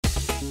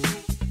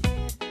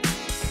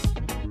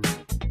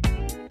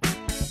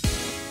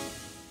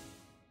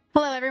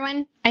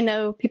everyone. I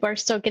know people are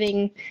still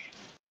getting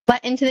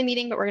let into the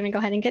meeting, but we're going to go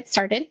ahead and get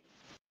started.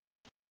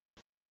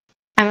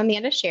 I'm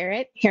Amanda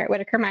Sherritt here at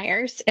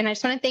Whitaker-Myers, and I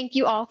just want to thank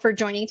you all for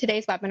joining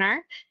today's webinar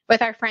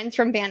with our friends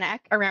from Van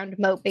Eck around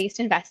moat-based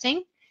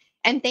investing.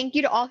 And thank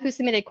you to all who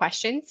submitted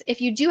questions. If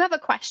you do have a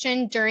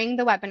question during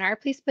the webinar,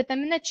 please put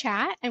them in the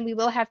chat and we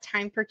will have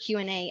time for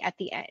Q&A at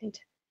the end.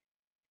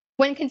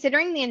 When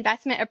considering the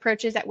investment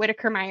approaches at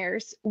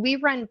Whitaker-Myers, we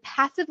run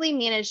passively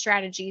managed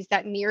strategies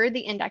that mirror the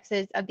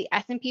indexes of the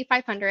S&P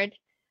 500,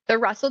 the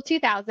Russell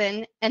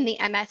 2000, and the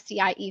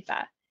MSCI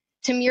EAFE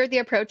to mirror the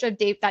approach of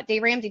that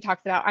Dave Ramsey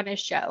talks about on his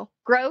show: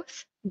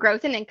 growth,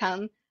 growth and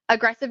income,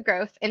 aggressive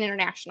growth, and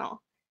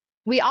international.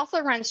 We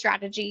also run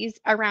strategies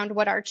around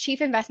what our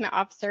Chief Investment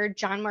Officer,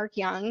 John Mark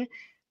Young,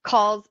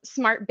 calls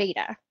smart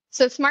beta.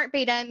 So smart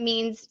beta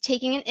means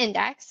taking an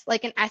index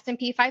like an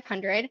S&P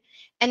 500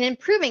 and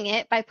improving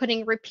it by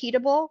putting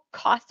repeatable,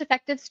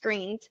 cost-effective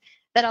screens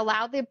that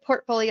allow the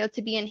portfolio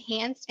to be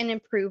enhanced and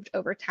improved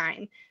over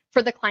time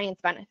for the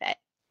client's benefit.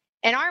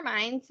 In our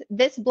minds,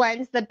 this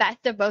blends the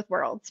best of both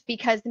worlds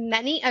because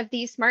many of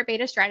these smart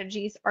beta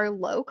strategies are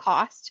low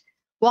cost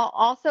while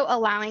also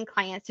allowing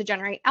clients to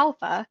generate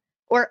alpha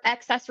or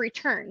excess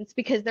returns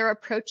because they're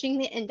approaching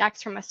the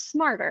index from a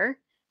smarter,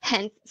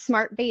 hence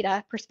smart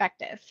beta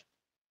perspective.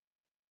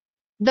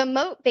 The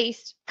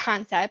moat-based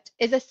concept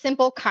is a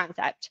simple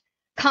concept.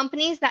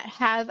 Companies that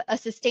have a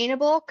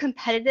sustainable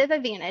competitive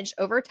advantage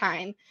over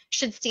time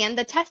should stand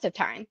the test of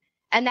time.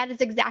 And that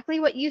is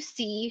exactly what you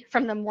see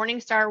from the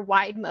Morningstar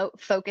Wide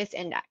Moat Focus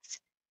Index,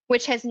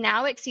 which has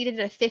now exceeded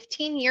a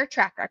 15-year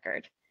track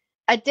record.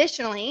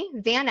 Additionally,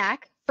 Van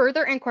Eck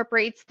further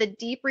incorporates the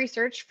deep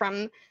research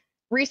from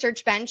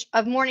research bench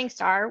of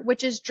Morningstar,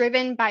 which is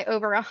driven by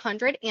over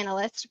 100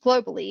 analysts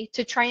globally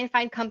to try and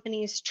find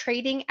companies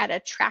trading at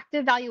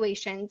attractive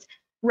valuations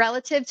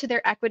relative to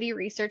their equity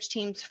research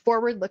team's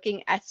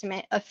forward-looking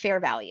estimate of fair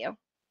value.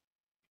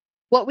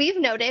 What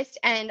we've noticed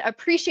and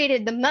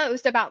appreciated the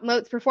most about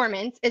Moat's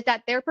performance is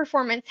that their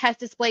performance has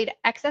displayed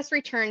excess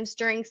returns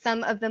during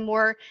some of the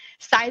more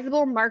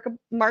sizable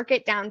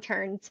market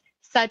downturns,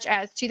 such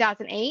as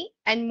 2008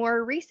 and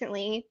more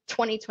recently,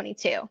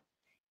 2022.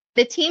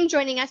 The team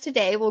joining us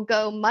today will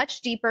go much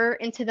deeper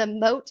into the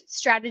Moat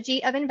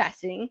strategy of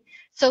investing,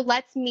 so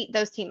let's meet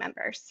those team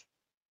members.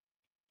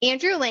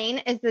 Andrew Lane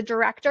is the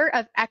Director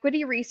of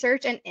Equity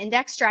Research and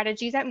Index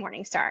Strategies at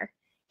Morningstar.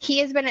 He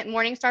has been at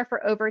Morningstar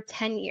for over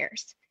 10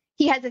 years.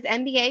 He has his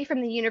MBA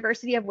from the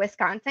University of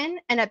Wisconsin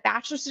and a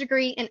bachelor's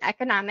degree in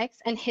economics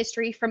and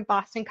history from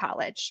Boston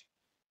College.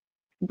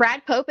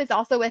 Brad Pope is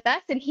also with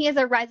us, and he is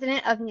a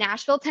resident of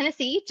Nashville,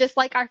 Tennessee, just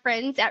like our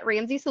friends at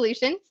Ramsey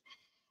Solutions.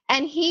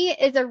 And he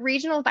is a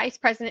regional vice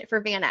president for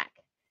Van Eck.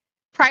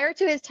 Prior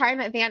to his time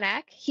at Van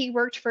Eck, he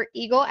worked for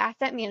Eagle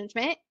Asset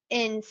Management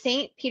in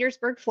St.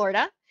 Petersburg,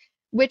 Florida,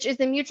 which is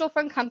a mutual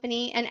fund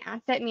company and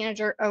asset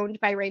manager owned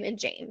by Raymond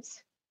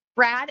James.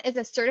 Brad is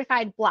a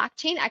certified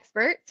blockchain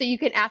expert, so you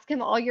can ask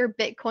him all your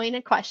Bitcoin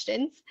and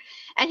questions.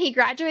 And he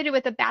graduated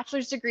with a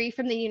bachelor's degree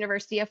from the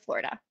University of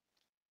Florida.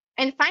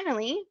 And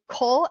finally,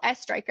 Cole S.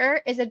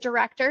 Stryker is a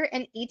director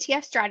and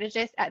ETF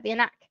strategist at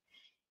Van Eck.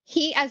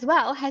 He as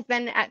well has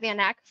been at Van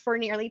Eck for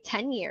nearly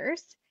 10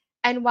 years,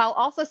 and while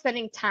also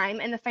spending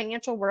time in the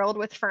financial world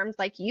with firms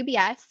like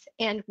UBS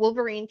and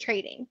Wolverine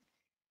Trading.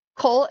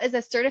 Cole is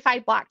a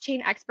certified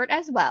blockchain expert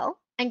as well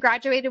and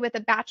graduated with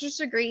a bachelor's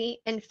degree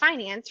in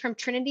finance from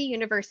Trinity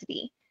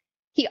University.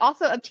 He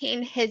also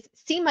obtained his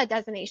CIMA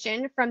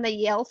designation from the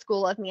Yale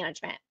School of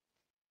Management.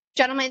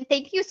 Gentlemen,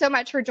 thank you so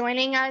much for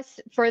joining us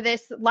for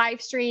this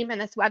live stream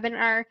and this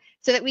webinar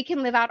so that we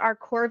can live out our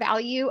core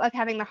value of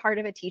having the heart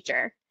of a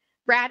teacher.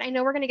 Brad, I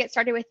know we're going to get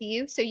started with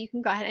you, so you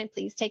can go ahead and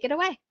please take it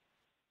away.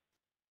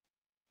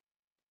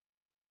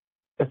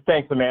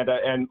 Thanks, Amanda,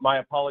 and my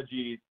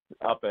apologies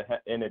up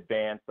in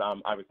advance.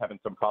 I was having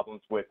some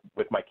problems with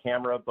my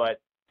camera, but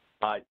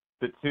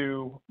the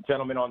two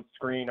gentlemen on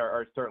screen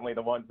are certainly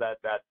the ones that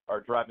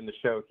are driving the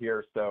show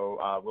here,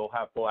 so we'll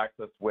have full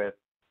access with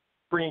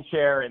screen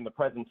share in the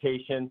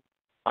presentation.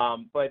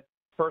 But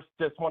first,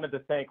 just wanted to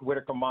thank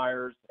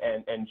Whitaker-Myers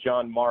and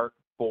John Mark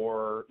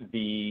for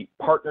the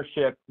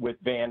partnership with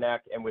Van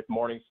Eck and with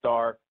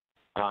Morningstar.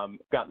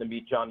 Gotten to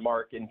meet John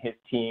Mark and his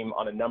team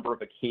on a number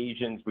of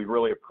occasions. We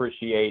really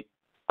appreciate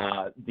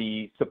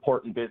the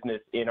support and business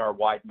in our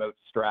wide moat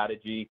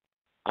strategy.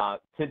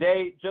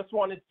 Today, just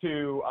wanted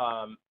to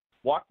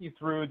walk you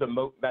through the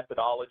moat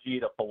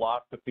methodology, the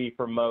philosophy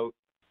for moat.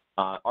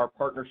 Our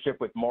partnership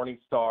with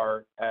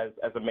Morningstar, as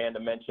Amanda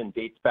mentioned,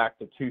 dates back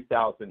to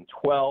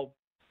 2012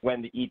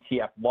 when the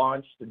ETF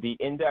launched. The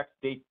index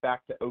dates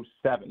back to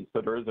 2007,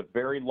 so there is a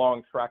very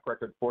long track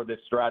record for this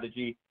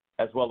strategy,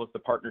 as well as the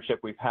partnership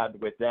we've had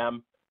with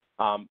them.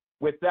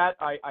 With that,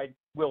 I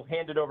will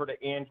hand it over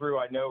to Andrew.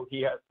 I know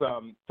he has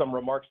some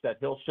remarks that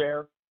he'll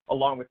share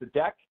along with the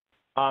deck.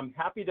 I'm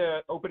happy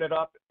to open it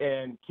up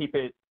and keep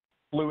it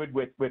fluid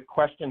with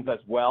questions as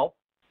well.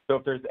 So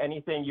if there's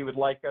anything you would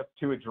like us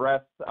to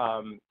address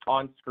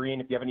on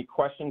screen, if you have any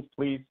questions,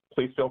 please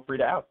feel free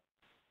to ask.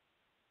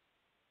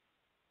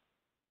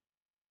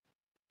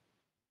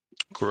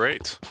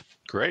 Great.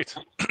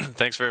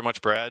 Thanks very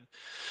much, Brad.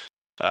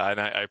 And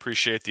I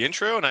appreciate the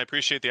intro, and I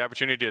appreciate the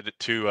opportunity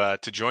to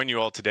join you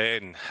all today.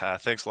 And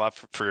thanks a lot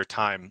for your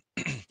time.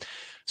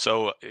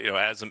 So,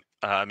 as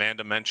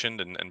Amanda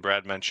mentioned and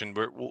Brad mentioned,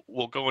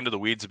 we'll go into the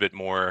weeds a bit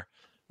more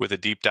with a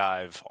deep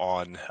dive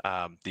on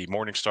the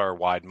Morningstar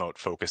Wide Moat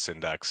Focus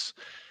Index.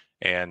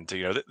 And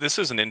this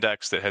is an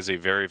index that has a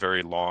very,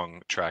 very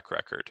long track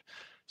record.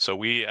 So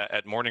we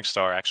at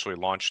Morningstar actually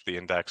launched the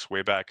index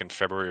way back in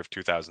February of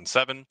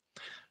 2007.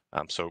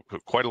 So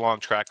quite a long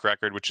track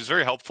record, which is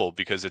very helpful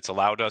because it's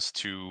allowed us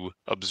to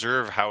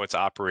observe how it's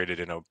operated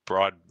in a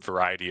broad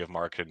variety of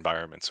market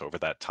environments over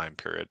that time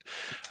period.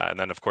 And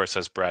then, of course,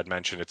 as Brad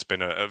mentioned, it's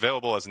been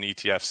available as an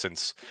ETF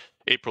since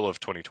April of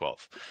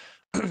 2012.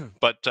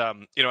 But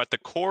at the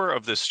core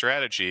of this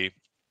strategy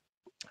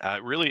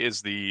really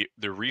is the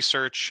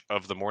research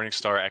of the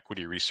Morningstar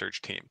Equity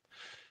Research Team.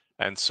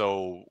 And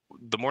so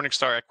the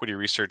Morningstar Equity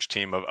Research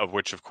Team, of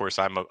which, of course,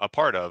 I'm a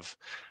part of,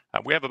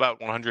 we have about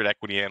 100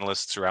 equity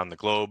analysts around the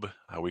globe.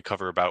 We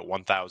cover about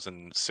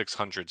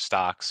 1,600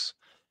 stocks.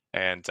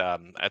 And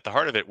at the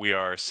heart of it, we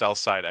are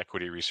sell-side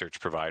equity research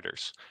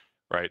providers,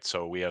 right?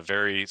 So we have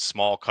very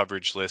small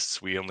coverage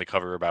lists. We only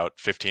cover about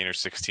 15 or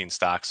 16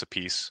 stocks a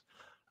piece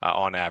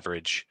on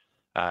average.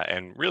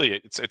 And really,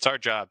 it's our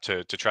job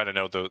to try to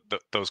know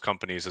those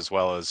companies as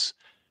well as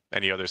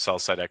any other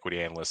sell-side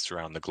equity analysts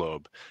around the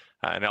globe.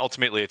 And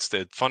ultimately, it's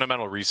the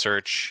fundamental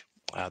research,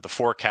 the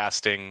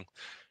forecasting,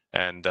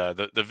 and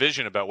the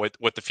vision about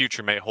what the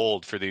future may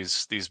hold for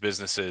these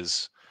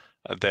businesses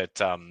that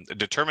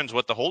determines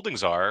what the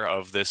holdings are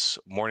of this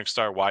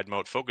Morningstar Wide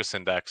Moat Focus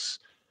Index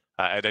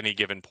at any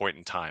given point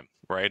in time,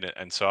 right?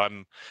 And so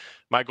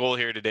my goal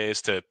here today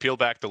is to peel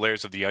back the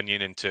layers of the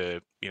onion into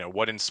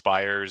what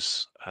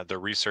inspires the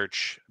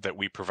research that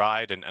we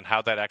provide and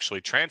how that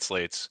actually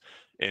translates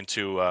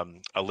into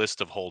a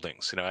list of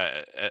holdings.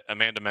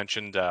 Amanda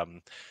mentioned a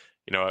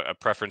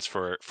preference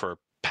for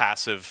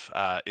passive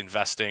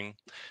investing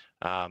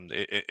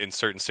in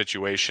certain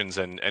situations,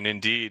 and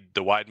indeed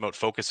the Wide Moat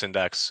Focus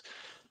Index.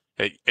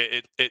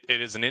 It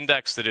is an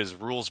index that is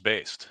rules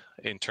based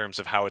in terms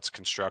of how it's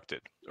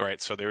constructed,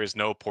 right? So there is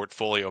no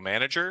portfolio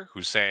manager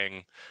who's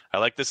saying, I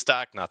like this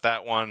stock, not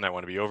that one. I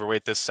want to be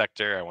overweight this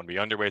sector. I want to be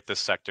underweight this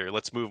sector.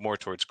 Let's move more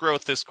towards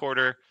growth this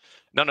quarter.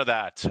 None of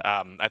that.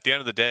 At the end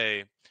of the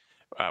day,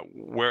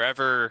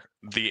 wherever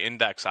the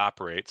index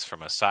operates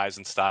from a size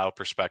and style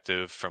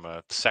perspective, from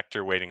a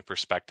sector weighting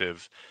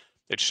perspective,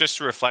 it's just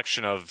a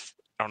reflection of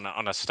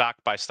on a stock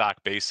by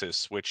stock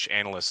basis, which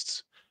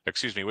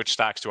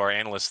stocks do our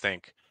analysts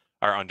think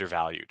are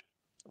undervalued,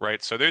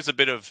 right? So there's a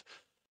bit of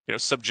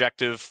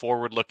subjective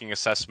forward-looking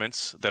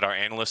assessments that our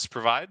analysts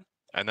provide,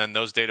 and then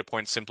those data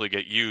points simply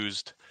get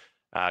used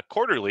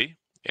quarterly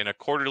in a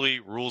quarterly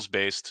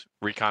rules-based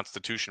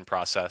reconstitution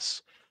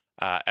process,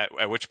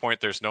 at which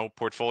point there's no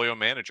portfolio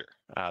manager.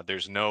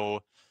 There's no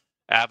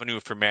avenue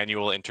for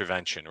manual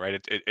intervention,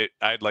 right?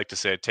 I'd like to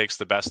say it takes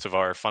the best of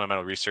our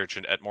fundamental research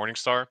at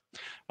Morningstar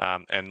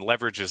and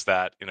leverages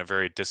that in a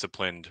very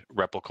disciplined,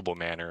 replicable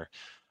manner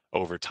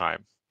over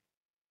time.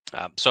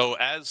 So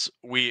as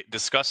we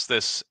discuss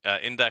this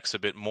index a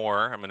bit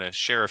more, I'm going to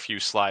share a few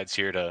slides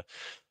here to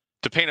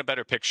paint a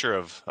better picture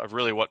of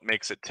really what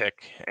makes it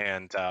tick.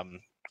 And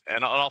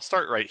I'll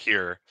start right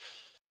here,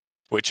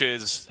 which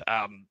is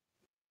a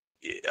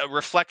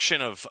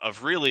reflection of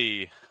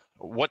really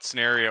what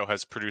scenario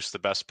has produced the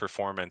best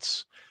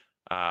performance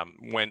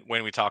when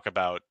we talk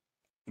about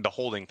the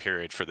holding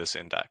period for this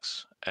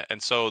index.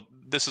 And so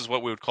this is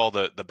what we would call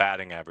the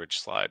batting average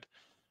slide.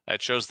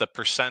 It shows the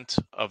percent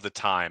of the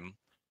time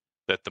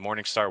that the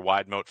Morningstar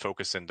Wide Moat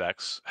Focus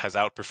Index has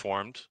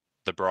outperformed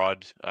the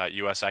broad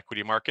U.S.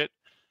 equity market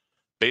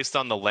based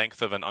on the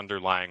length of an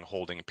underlying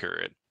holding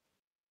period.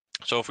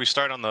 So if we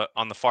start on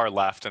the far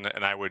left, and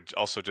I would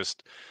also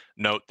just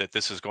note that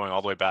this is going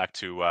all the way back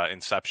to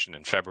inception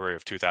in February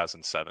of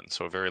 2007,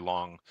 so a very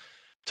long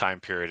time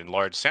period and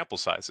large sample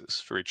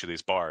sizes for each of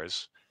these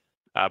bars.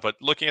 But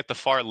looking at the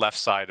far left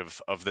side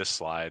of this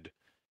slide,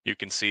 you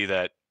can see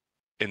that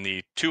in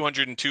the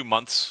 202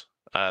 months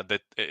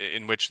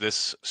in which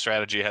this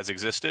strategy has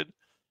existed,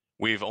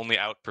 we've only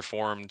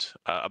outperformed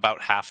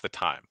about half the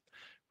time,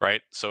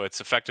 right? So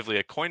it's effectively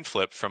a coin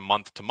flip from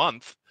month to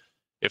month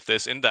if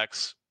this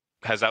index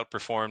has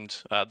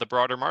outperformed the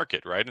broader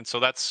market, right? And so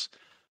that's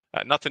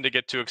nothing to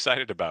get too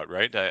excited about,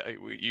 right?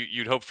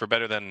 You'd hope for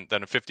better than a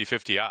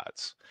 50-50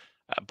 odds.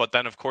 But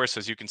then, of course,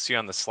 as you can see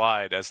on the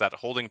slide, as that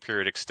holding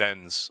period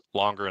extends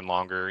longer and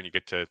longer, and you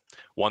get to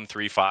 1,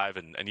 3, 5,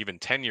 and even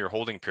 10-year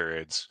holding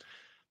periods,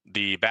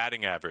 the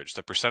batting average,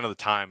 the percent of the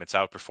time it's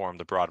outperformed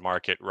the broad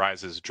market,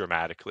 rises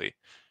dramatically,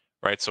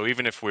 right? So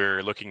even if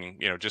we're looking,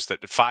 just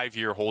at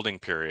 5-year holding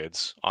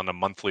periods on a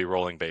monthly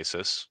rolling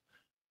basis,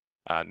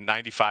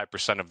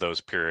 95% of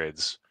those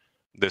periods,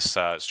 this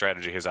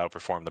strategy has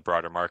outperformed the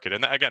broader market.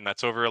 And again,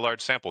 that's over a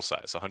large sample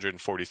size,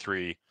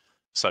 143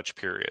 such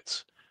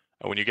periods.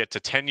 When you get to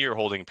 10-year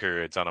holding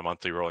periods on a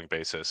monthly rolling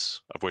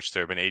basis, of which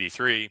there have been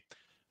 83,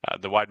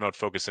 the Wide Moat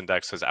Focus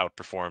Index has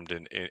outperformed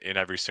in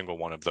every single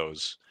one of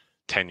those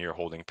 10-year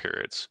holding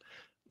periods.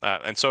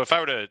 And so if I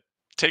were to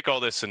take all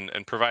this and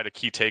provide a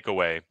key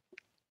takeaway,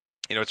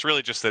 it's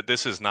really just that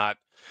this is not,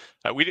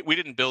 we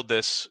didn't build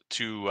this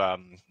to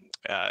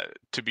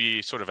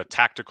be sort of a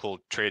tactical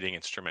trading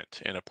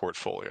instrument in a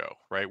portfolio,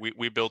 right?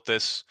 We built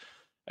this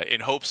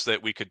in hopes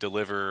that we could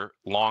deliver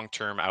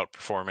long-term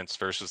outperformance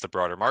versus the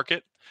broader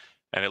market.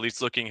 And at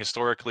least looking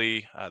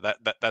historically,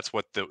 that's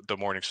what the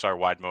Morningstar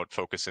Wide Moat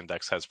Focus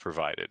Index has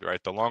provided,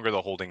 right? The longer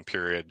the holding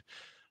period,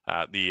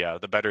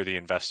 the better the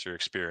investor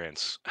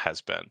experience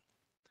has been.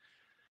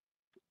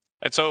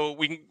 And so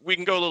we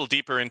can go a little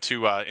deeper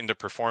into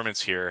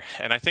performance here.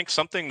 And I think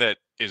something that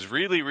is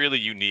really, really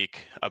unique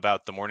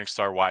about the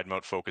Morningstar Wide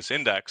Moat Focus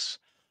Index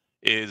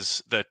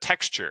is the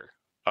texture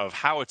of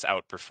how it's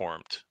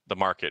outperformed the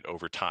market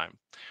over time,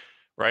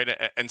 right?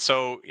 And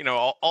so,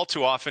 all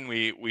too often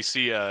we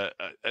see a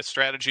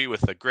strategy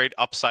with a great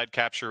upside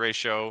capture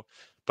ratio,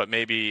 but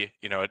maybe,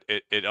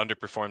 it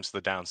underperforms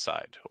the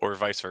downside, or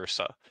vice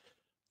versa.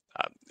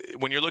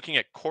 When you're looking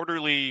at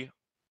quarterly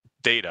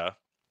data,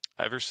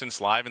 ever since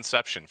live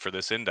inception for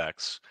this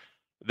index,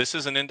 this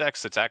is an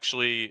index that's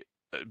actually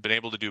been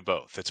able to do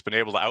both. It's been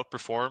able to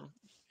outperform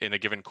in a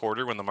given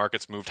quarter when the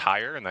market's moved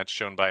higher, and that's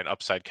shown by an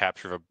upside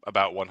capture of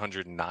about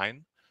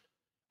 109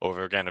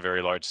 over, again, a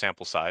very large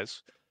sample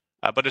size.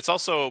 But it's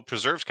also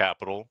preserved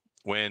capital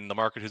when the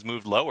market has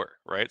moved lower,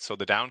 right? So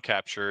the down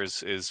capture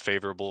is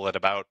favorable at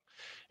about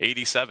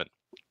 87.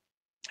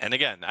 And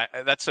again,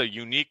 that's a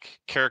unique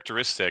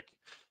characteristic,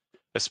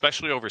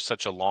 especially over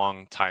such a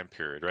long time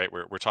period, right?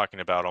 We're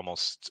talking about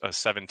almost a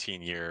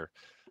 17-year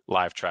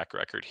live track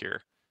record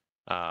here.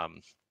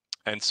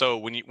 And so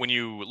when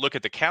you look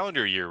at the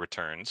calendar year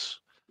returns,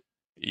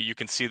 you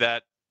can see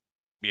that,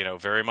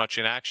 very much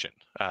in action.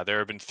 There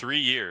have been 3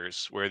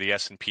 years where the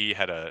S&P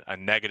had a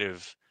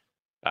negative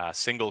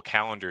single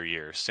calendar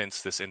year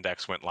since this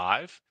index went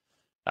live.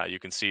 You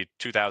can see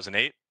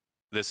 2008,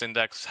 this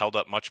index held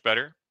up much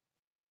better.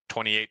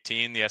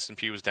 2018, the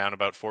S&P was down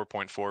about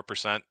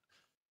 4.4%.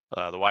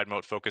 The Wide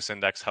Moat Focus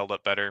Index held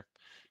up better.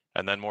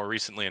 And then more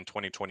recently in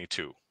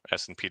 2022,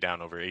 S&P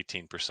down over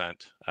 18%.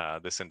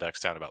 This index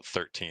down about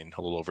 13,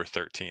 a little over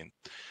 13.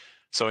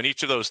 So in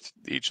each of those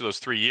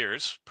 3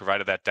 years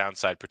provided that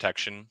downside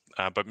protection,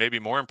 but maybe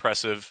more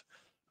impressive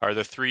are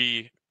the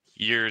 3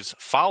 years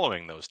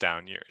following those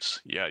down years,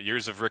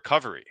 years of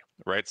recovery,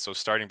 right? So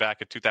starting back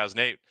at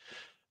 2008,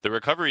 the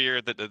recovery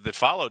year that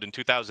followed in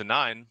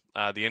 2009,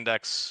 the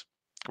index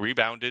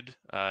rebounded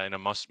in a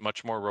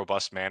much more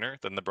robust manner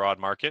than the broad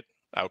market,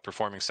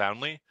 outperforming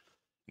soundly.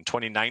 In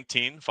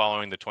 2019,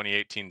 following the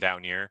 2018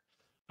 down year,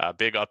 a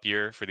big up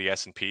year for the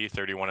S&P,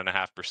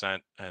 31.5%,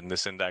 and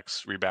this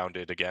index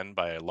rebounded again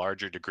by a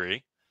larger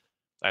degree.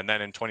 And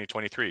then in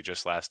 2023,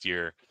 just last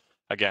year,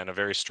 again, a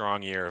very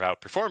strong year of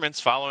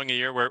outperformance following a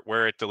year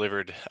where it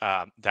delivered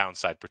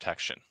downside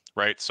protection,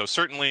 right? So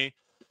certainly,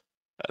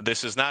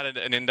 this is not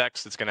an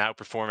index that's going to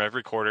outperform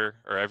every quarter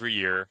or every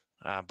year,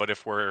 but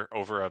if we're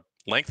over a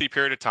lengthy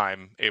period of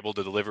time able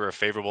to deliver a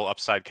favorable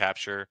upside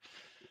capture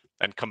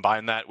and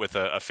combine that with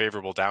a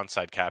favorable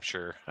downside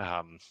capture,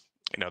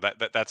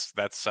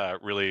 that's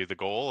really the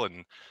goal,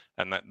 and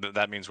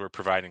that means we're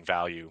providing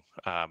value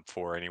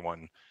for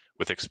anyone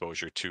with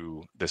exposure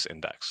to this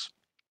index.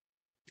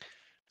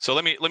 So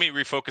let me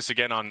refocus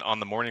again on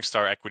the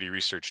Morningstar Equity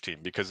Research Team,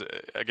 because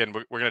again,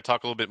 we're going to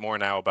talk a little bit more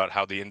now about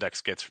how the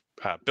index gets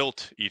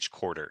built each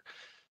quarter.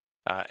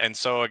 And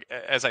so,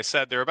 as I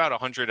said, there are about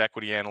 100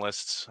 equity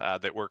analysts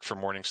that work for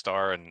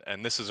Morningstar,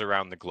 and this is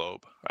around the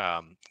globe.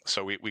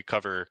 So we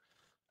cover,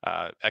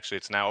 actually,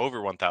 it's now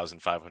over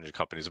 1,500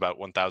 companies, about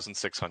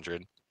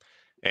 1,600.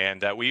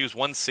 And we use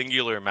one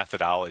singular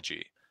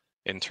methodology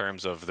in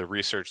terms of the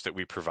research that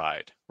we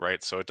provide,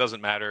 right? So it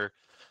doesn't matter,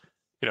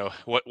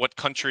 what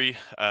country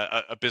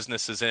a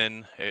business is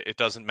in. It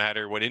doesn't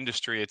matter what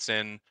industry it's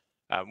in.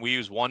 We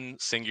use one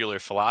singular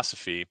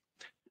philosophy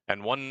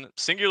and one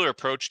singular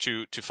approach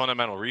to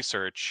fundamental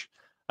research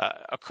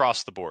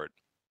across the board.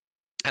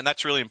 And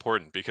that's really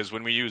important, because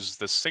when we use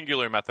the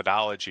singular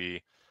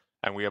methodology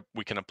and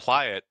we can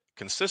apply it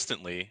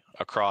consistently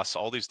across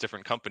all these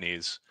different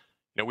companies,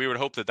 we would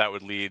hope that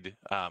would lead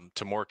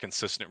to more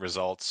consistent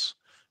results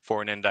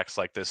for an index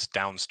like this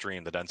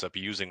downstream that ends up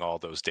using all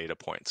those data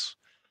points.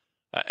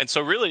 And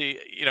so really,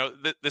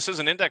 this is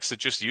an index that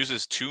just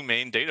uses 2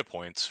 main data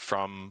points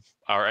from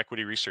our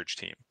equity research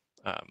team.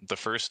 The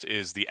first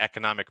is the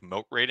economic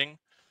moat rating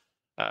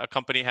a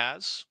company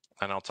has,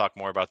 and I'll talk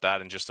more about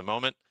that in just a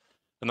moment.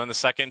 And then the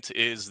second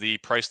is the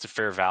price to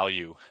fair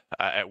value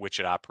at which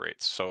it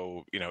operates.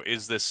 So,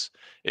 is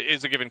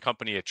a given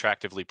company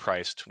attractively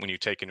priced when you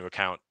take into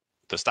account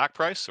the stock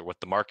price, or what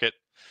the market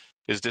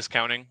is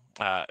discounting,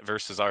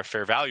 versus our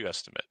fair value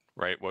estimate,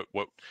 right?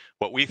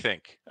 What we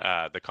think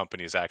the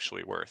company is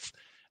actually worth.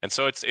 And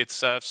so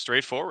it's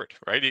straightforward,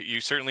 right?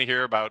 You certainly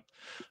hear about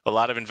a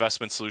lot of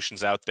investment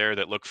solutions out there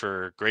that look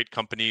for great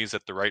companies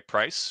at the right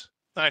price.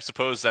 I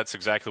suppose that's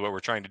exactly what we're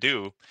trying to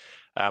do,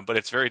 but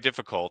it's very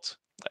difficult,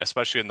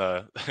 especially in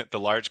the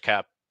large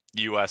cap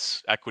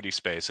U.S. equity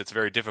space. It's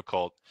very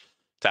difficult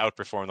to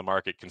outperform the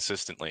market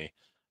consistently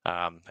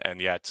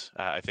And yet,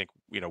 I think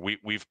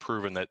we've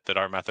proven that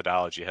our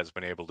methodology has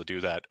been able to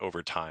do that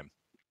over time.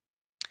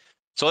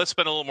 So let's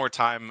spend a little more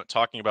time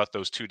talking about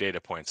those 2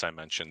 data points I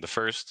mentioned. The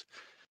first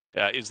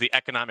is the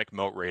economic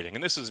moat rating,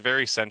 and this is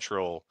very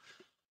central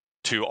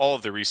to all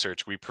of the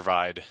research we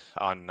provide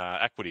on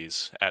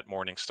equities at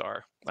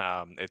Morningstar.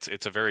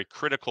 It's a very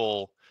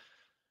critical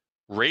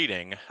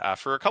rating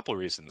for a couple of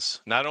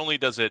reasons. Not only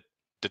does it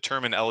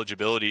determine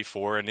eligibility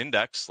for an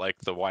index like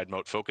the Wide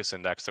Moat Focus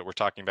Index that we're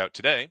talking about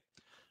today,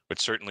 which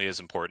certainly is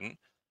important,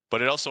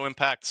 but it also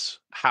impacts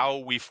how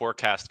we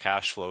forecast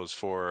cash flows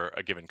for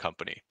a given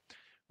company,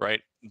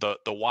 right? The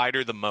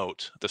wider the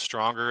moat, the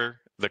stronger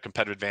the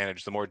competitive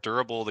advantage, the more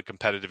durable the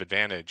competitive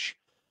advantage,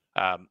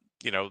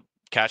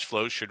 cash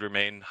flows should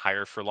remain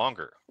higher for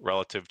longer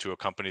relative to a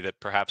company that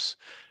perhaps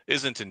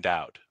isn't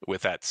endowed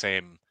with that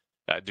same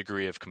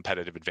degree of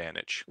competitive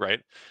advantage,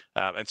 right?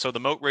 And so the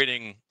moat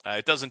rating,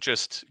 it doesn't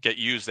just get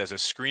used as a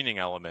screening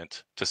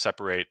element to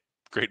separate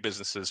great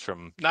businesses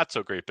from not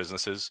so great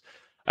businesses.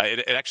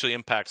 It actually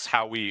impacts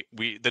how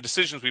the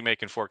decisions we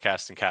make in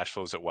forecasting cash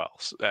flows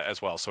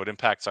as well. So it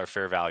impacts our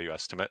fair value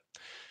estimate.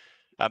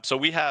 So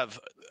we have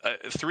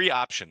 3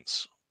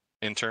 options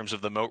in terms of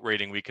the moat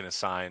rating we can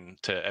assign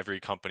to every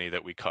company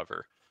that we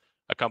cover.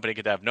 A company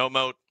could have no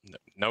moat,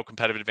 no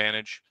competitive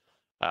advantage.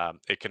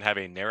 It can have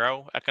a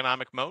narrow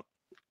economic moat,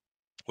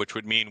 which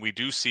would mean we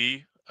do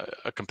see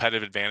a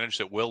competitive advantage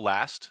that will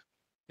last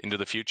into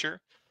the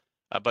future.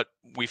 But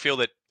we feel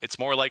that it's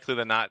more likely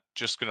than not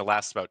just going to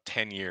last about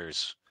 10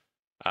 years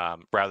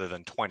rather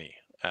than 20.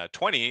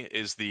 20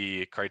 is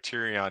the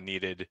criterion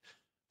needed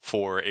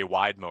for a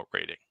wide moat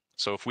rating.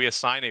 So if we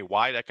assign a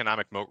wide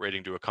economic moat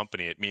rating to a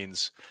company, it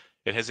means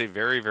it has a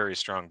very, very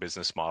strong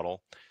business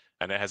model,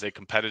 and it has a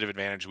competitive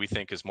advantage we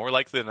think is more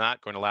likely than not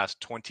going to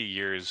last 20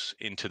 years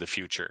into the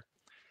future.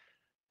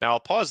 Now, I'll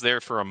pause there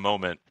for a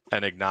moment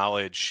and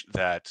acknowledge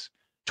that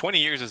 20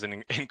 years is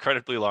an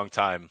incredibly long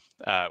time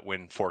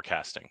when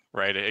forecasting,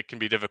 right? It can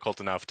be difficult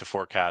enough to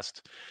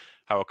forecast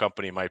how a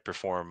company might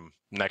perform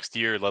next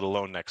year, let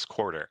alone next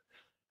quarter.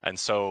 And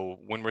so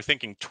when we're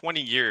thinking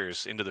 20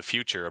 years into the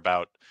future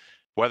about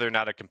whether or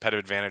not a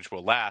competitive advantage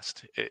will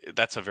last,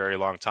 that's a very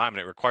long time,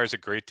 and it requires a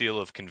great deal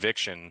of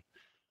conviction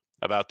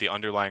about the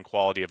underlying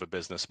quality of a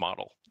business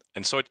model.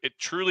 And so it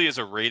truly is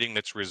a rating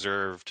that's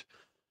reserved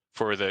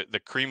for the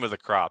cream of the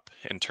crop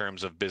in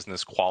terms of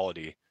business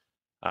quality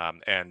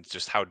and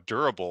just how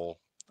durable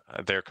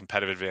their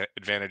competitive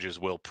advantages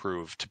will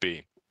prove to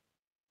be.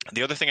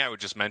 The other thing I would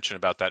just mention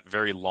about that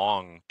very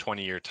long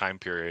 20-year time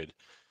period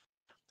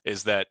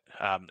is that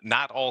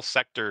not all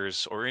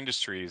sectors or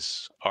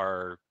industries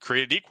are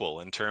created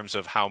equal in terms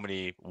of how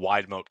many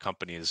wide moat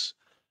companies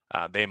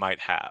they might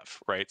have,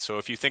 right? So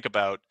if you think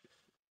about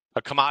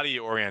a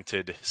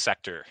commodity-oriented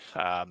sector,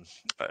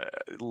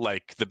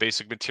 like the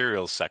basic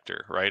materials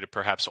sector, right? Or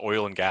perhaps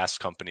oil and gas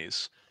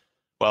companies.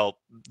 Well,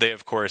 they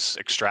of course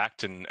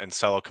extract and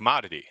sell a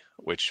commodity,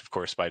 which of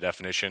course by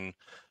definition,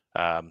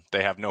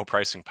 they have no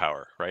pricing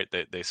power, right?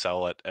 They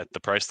sell at the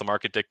price the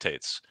market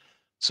dictates.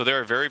 So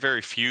there are very,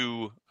 very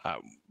few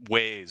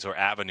ways or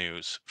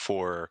avenues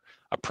for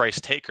a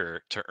price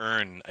taker to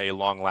earn a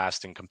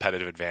long-lasting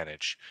competitive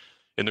advantage.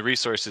 In the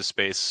resources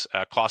space,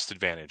 cost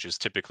advantage is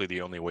typically the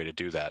only way to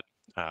do that,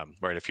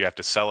 right? If you have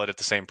to sell it at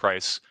the same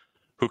price,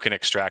 who can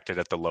extract it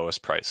at the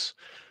lowest price?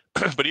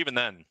 But even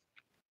then,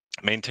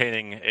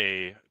 maintaining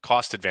a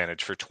cost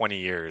advantage for 20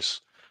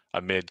 years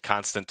amid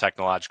constant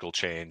technological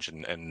change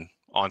and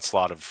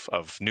onslaught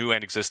of new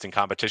and existing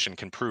competition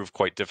can prove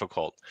quite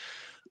difficult.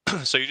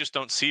 So you just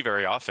don't see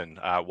very often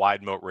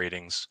wide moat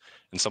ratings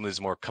in some of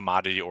these more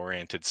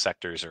commodity-oriented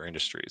sectors or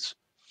industries.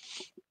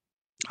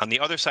 On the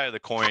other side of the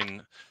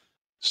coin,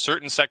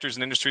 certain sectors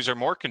and industries are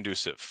more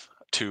conducive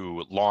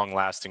to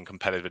long-lasting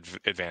competitive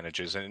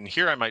advantages. And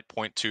here I might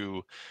point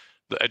to,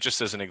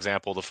 just as an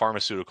example, the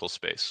pharmaceutical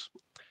space,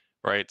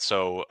 right?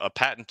 So a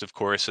patent, of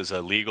course, is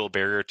a legal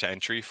barrier to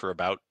entry for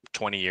about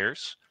 20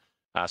 years.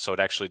 So it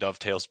actually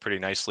dovetails pretty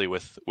nicely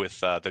with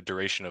the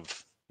duration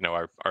of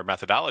our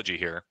methodology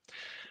here.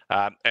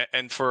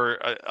 And for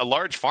a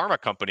large pharma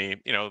company,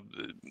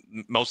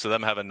 most of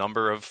them have a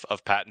number of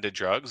patented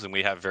drugs, and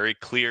we have very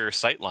clear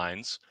sight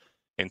lines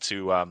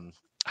into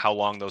how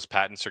long those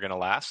patents are going to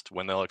last,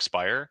 when they'll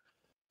expire,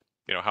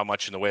 how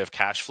much in the way of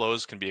cash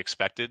flows can be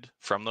expected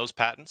from those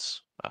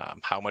patents,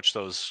 how much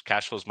those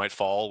cash flows might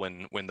fall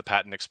when the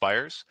patent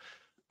expires.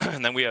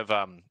 And then we have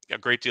a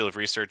great deal of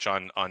research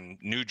on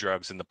new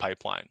drugs in the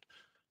pipeline,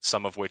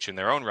 some of which in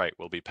their own right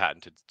will be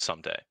patented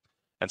someday.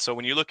 And so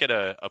when you look at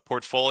a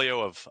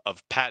portfolio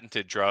of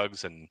patented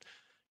drugs and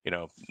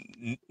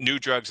new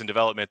drugs in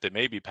development that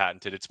may be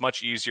patented, it's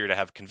much easier to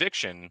have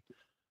conviction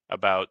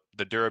about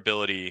the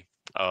durability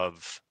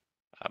of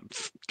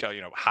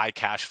high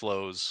cash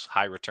flows,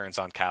 high returns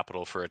on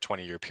capital for a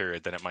 20-year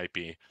period than it might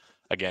be,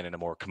 again, in a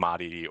more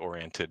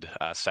commodity-oriented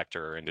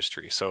sector or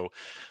industry. So,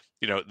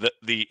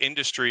 the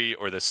industry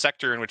or the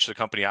sector in which the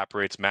company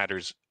operates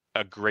matters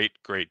a great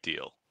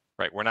deal,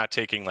 right? We're not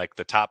taking like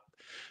the top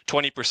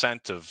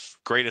 20% of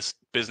greatest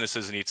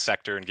businesses in each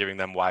sector and giving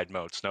them wide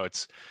moats. No,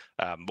 it's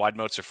wide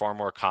moats are far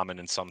more common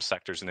in some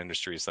sectors and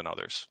industries than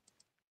others.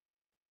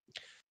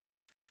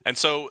 And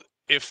so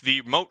if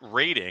the moat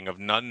rating of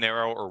none,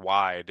 narrow, or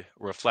wide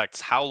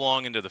reflects how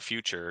long into the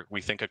future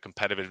we think a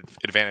competitive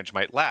advantage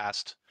might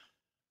last,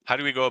 how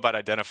do we go about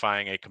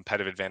identifying a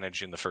competitive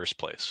advantage in the first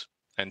place?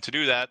 And to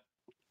do that,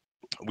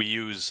 we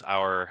use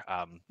our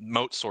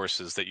moat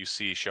sources that you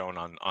see shown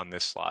on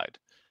this slide.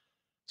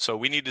 So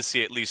we need to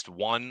see at least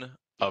one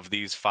of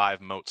these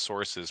 5 moat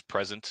sources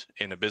present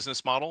in a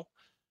business model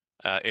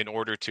in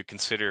order to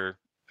consider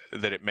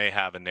that it may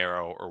have a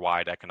narrow or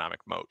wide economic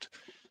moat.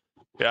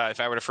 Yeah, if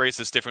I were to phrase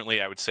this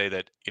differently, I would say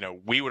that,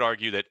 we would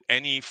argue that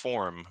any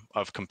form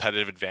of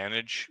competitive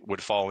advantage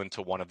would fall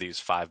into one of these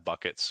 5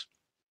 buckets.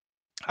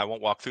 I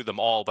won't walk through them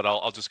all, but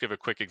I'll just give a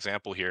quick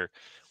example here.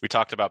 We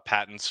talked about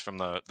patents from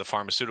the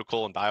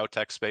pharmaceutical and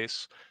biotech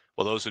space.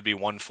 Well, those would be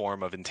one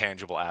form of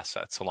intangible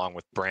assets, along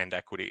with brand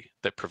equity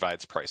that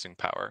provides pricing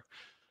power.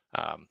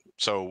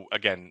 So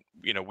again,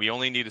 we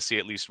only need to see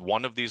at least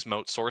one of these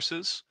moat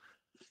sources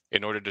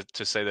in order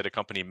to say that a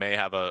company may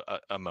have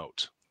a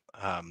moat.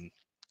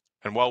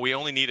 And while we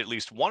only need at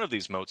least one of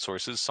these moat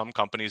sources, some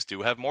companies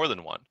do have more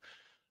than one.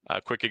 A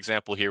quick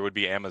example here would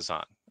be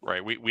Amazon,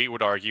 right? We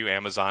would argue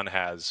Amazon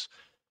has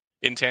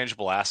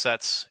intangible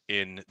assets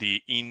in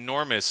the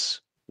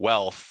enormous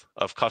wealth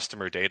of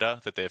customer data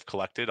that they've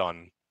collected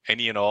on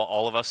any and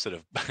all of us that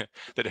have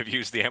that have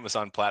used the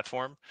Amazon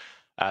platform.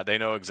 They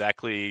know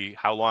exactly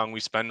how long we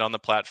spend on the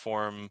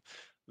platform,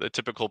 the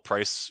typical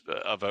price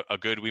of a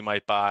good we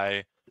might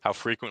buy, how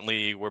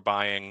frequently we're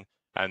buying,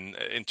 and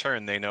in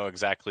turn, they know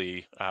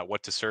exactly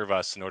what to serve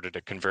us in order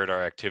to convert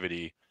our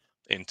activity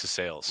into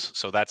sales.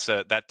 So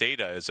that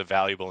data is a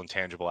valuable and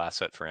tangible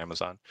asset for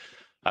Amazon.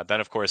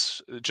 Then, of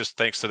course, just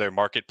thanks to their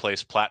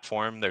marketplace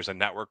platform, there's a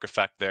network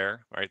effect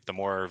there, right? The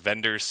more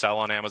vendors sell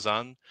on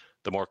Amazon,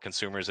 the more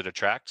consumers it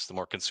attracts. The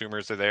more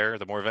consumers are there,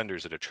 the more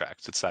vendors it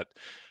attracts. It's that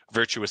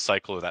virtuous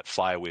cycle of that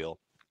flywheel.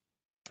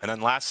 And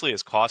then lastly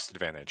is cost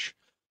advantage.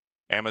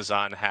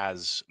 Amazon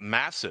has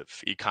massive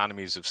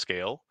economies of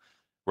scale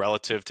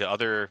relative to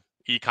other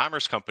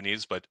e-commerce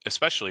companies, but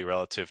especially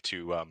relative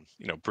to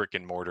brick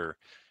and mortar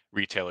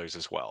retailers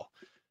as well.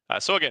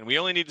 So again, we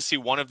only need to see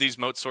one of these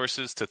moat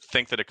sources to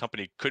think that a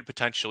company could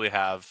potentially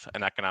have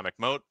an economic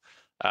moat.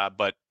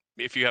 But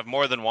if you have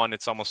more than one,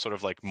 it's almost sort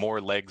of like more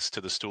legs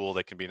to the stool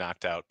that can be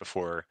knocked out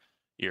before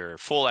your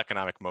full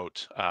economic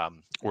moat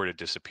were to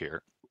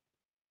disappear.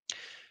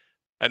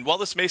 And while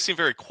this may seem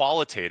very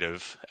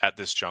qualitative at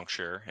this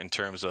juncture in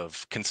terms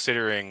of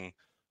considering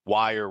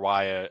why or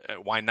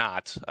why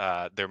not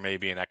there may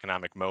be an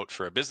economic moat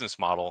for a business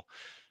model,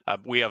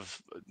 we have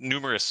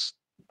numerous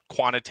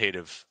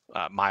quantitative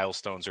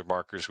milestones or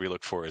markers we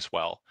look for as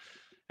well.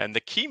 And the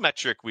key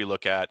metric we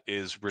look at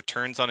is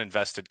returns on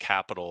invested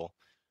capital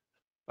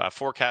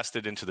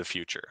forecasted into the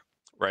future,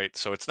 right?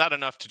 So it's not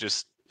enough to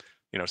just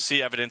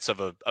see evidence of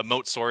a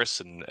moat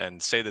source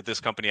and say that this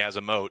company has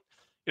a moat.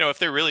 If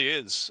there really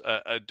is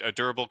a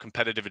durable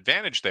competitive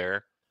advantage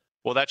there,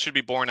 well, that should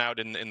be borne out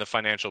in the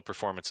financial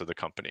performance of the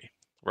company,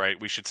 right?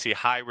 We should see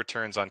high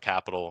returns on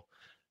capital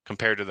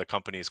compared to the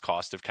company's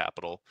cost of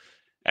capital.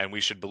 And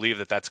we should believe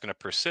that that's going to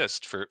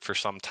persist for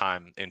some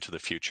time into the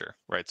future,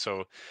 right?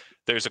 So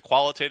there's a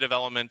qualitative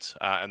element,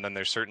 and then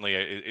there certainly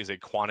is a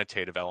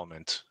quantitative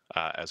element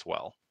as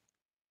well.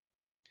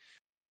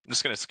 I'm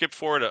just going to skip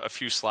forward a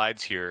few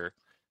slides here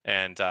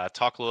and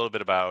talk a little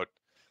bit about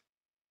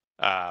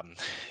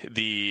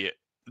the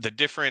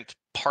different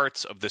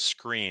parts of the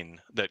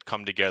screen that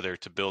come together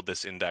to build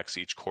this index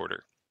each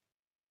quarter.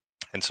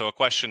 And so a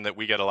question that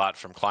we get a lot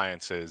from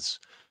clients is,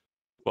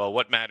 well,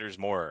 what matters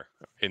more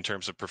in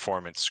terms of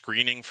performance,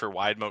 screening for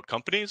wide moat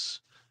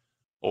companies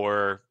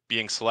or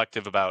being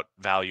selective about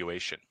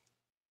valuation,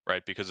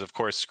 right? Because of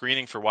course,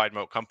 screening for wide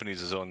moat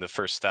companies is only the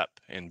first step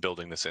in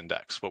building this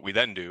index. What we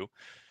then do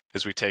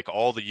is we take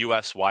all the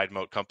US wide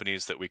moat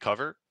companies that we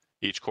cover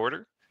each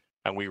quarter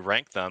and we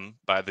rank them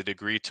by the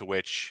degree to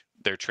which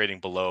they're trading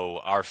below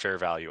our fair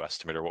value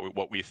estimate or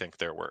what we think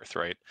they're worth,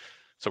 right?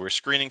 So we're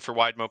screening for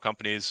wide moat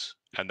companies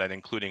and then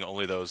including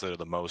only those that are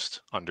the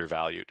most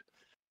undervalued.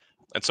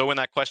 And so when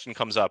that question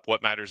comes up,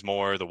 what matters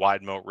more, the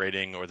wide moat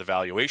rating or the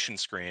valuation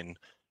screen,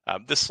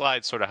 this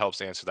slide sort of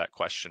helps answer that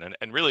question.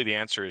 And really the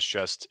answer is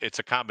just, it's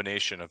a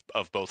combination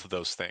of both of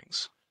those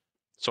things.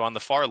 So on the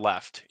far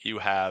left, you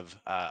have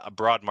a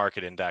broad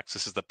market index.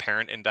 This is the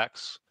parent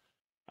index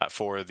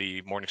for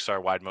the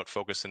Morningstar Wide Moat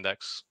Focus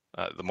Index,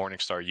 the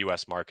Morningstar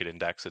US Market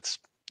Index. It's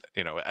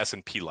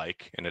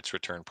S&P-like in its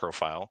return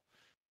profile.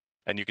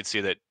 And you can see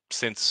that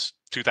since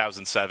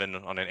 2007,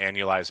 on an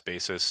annualized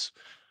basis,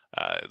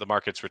 the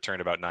market's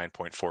returned about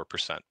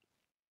 9.4%.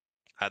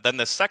 Then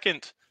the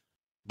second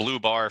blue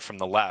bar from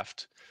the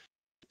left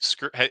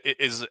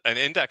is an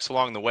index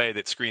along the way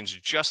that screens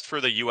just for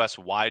the US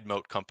wide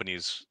moat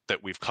companies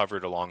that we've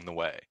covered along the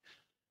way.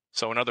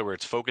 So in other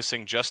words,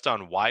 focusing just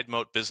on wide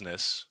moat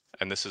business,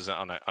 and this is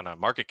on a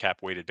market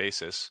cap weighted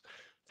basis,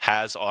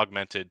 has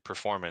augmented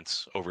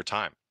performance over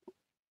time.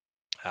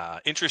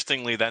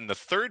 Interestingly, then the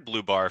third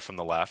blue bar from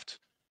the left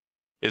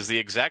is the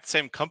exact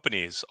same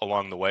companies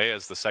along the way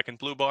as the second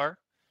blue bar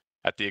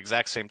at the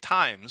exact same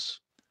times,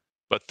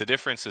 but the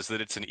difference is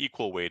that it's an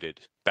equal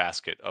weighted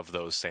basket of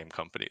those same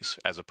companies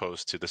as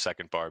opposed to the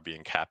second bar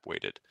being cap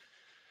weighted.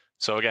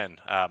 So again,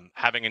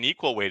 having an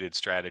equal weighted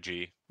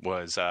strategy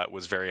was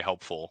very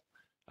helpful.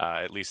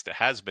 At least it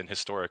has been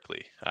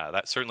historically.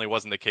 That certainly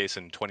wasn't the case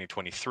in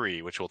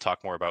 2023, which we'll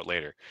talk more about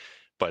later.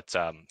 But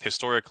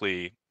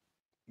historically,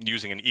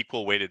 using an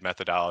equal weighted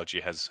methodology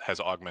has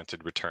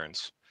augmented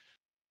returns.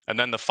 And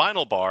then the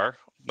final bar,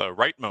 the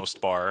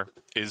rightmost bar,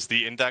 is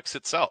the index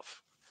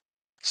itself.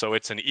 So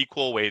it's an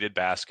equal weighted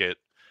basket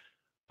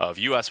of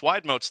US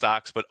wide moat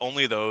stocks, but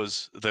only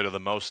those that are the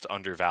most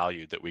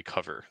undervalued that we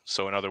cover.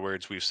 So in other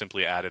words, we've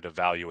simply added a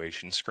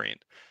valuation screen.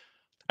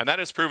 And that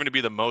has proven to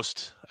be the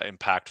most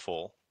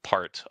impactful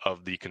part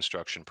of the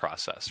construction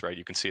process, right?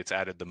 You can see it's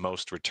added the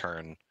most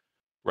return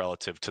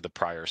relative to the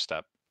prior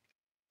step.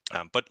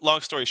 But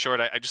long story short,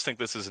 I just think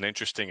this is an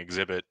interesting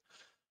exhibit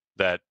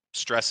that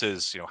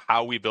stresses,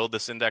 how we build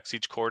this index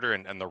each quarter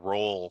and the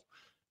role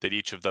that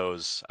each of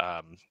those,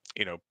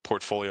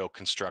 portfolio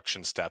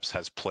construction steps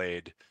has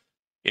played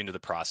into the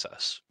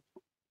process.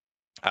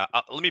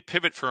 Let me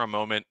pivot for a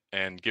moment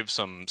and give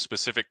some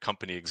specific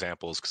company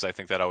examples because I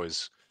think that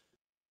always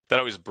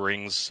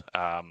brings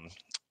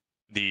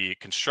the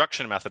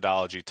construction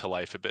methodology to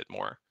life a bit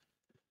more.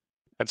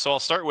 And so I'll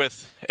start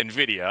with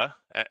NVIDIA,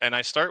 and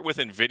I start with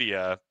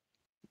NVIDIA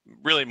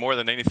really more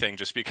than anything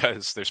just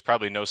because there's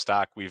probably no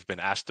stock we've been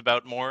asked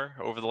about more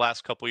over the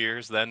last couple of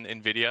years than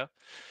NVIDIA.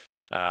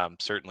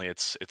 Certainly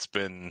it's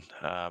been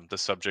the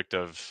subject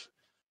of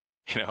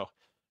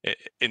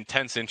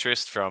intense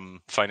interest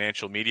from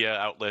financial media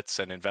outlets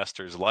and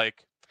investors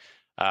alike.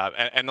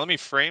 And let me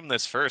frame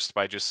this first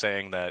by just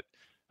saying that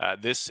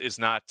this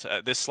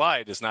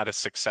slide is not a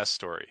success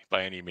story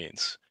by any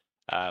means.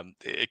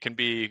 It can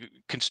be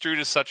construed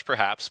as such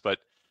perhaps, but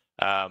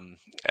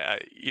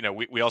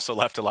we also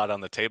left a lot on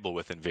the table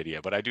with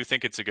NVIDIA, but I do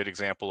think it's a good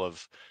example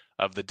of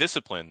the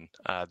discipline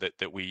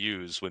that we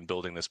use when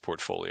building this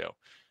portfolio.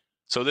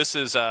 So this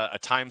is a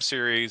time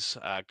series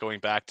going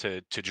back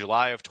to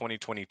July of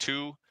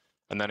 2022,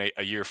 and then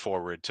a year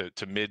forward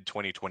to mid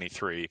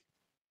 2023.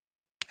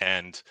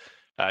 And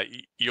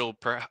you'll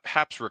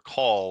perhaps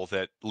recall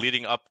that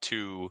leading up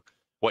to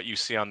what you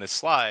see on this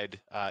slide,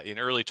 in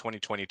early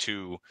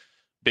 2022,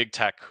 big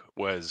tech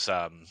was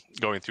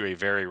going through a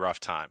very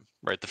rough time,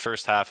 right? The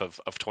first half of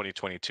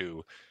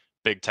 2022,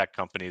 big tech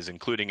companies,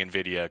 including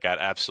NVIDIA, got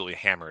absolutely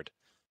hammered.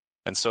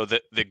 And so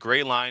the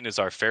gray line is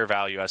our fair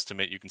value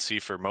estimate. You can see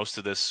for most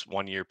of this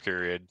 1 year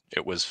period,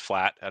 it was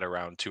flat at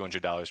around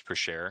 $200 per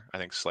share. I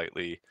think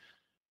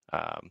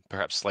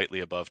perhaps slightly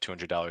above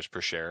 $200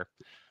 per share.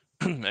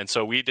 And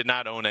so we did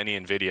not own any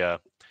NVIDIA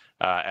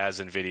as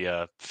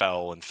NVIDIA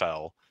fell and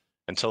fell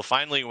until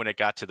finally when it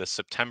got to the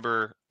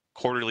September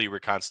quarterly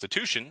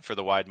reconstitution for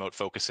the wide moat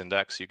focus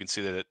index, you can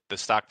see that the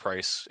stock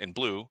price in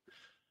blue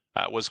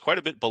was quite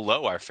a bit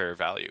below our fair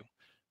value,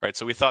 right?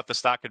 So we thought the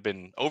stock had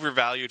been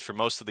overvalued for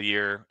most of the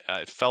year.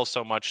 It fell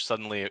so much,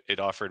 suddenly it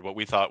offered what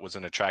we thought was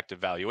an attractive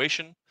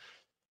valuation.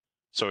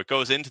 So it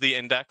goes into the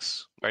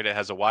index, right? It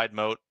has a wide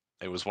moat.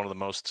 It was one of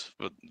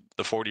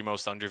the 40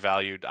 most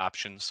undervalued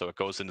options. So it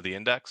goes into the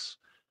index.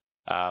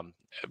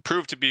 It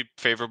proved to be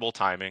favorable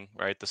timing,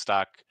 right? The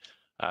stock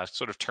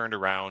sort of turned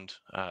around,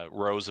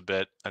 rose a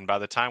bit. And by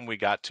the time we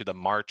got to the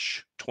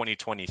March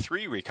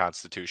 2023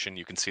 reconstitution,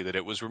 you can see that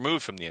it was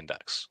removed from the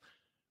index.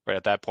 Right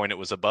at that point, it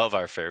was above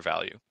our fair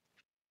value.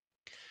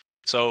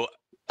 So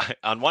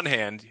on one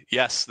hand,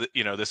 yes,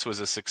 this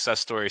was a success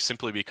story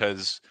simply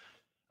because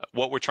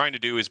what we're trying to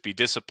do is be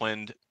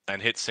disciplined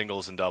and hit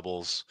singles and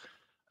doubles,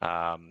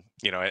 and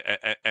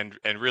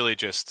really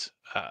just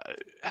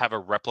have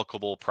a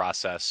replicable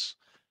process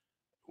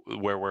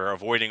where we're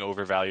avoiding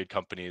overvalued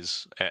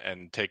companies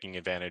and taking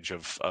advantage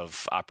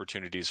of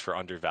opportunities for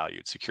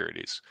undervalued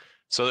securities.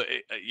 So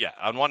yeah,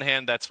 on one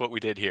hand, that's what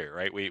we did here,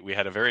 right? We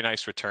had a very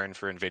nice return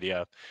for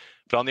NVIDIA,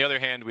 but on the other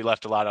hand, we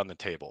left a lot on the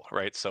table,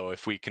 right? So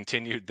if we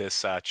continued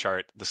this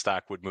chart, the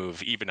stock would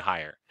move even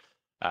higher.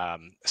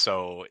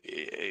 So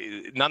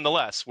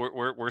nonetheless,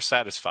 we're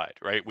satisfied,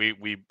 right?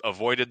 We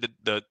avoided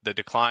the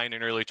decline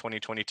in early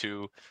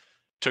 2022,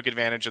 took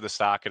advantage of the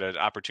stock at an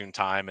opportune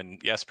time, and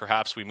yes,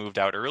 perhaps we moved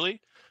out early,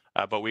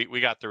 but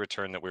we got the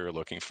return that we were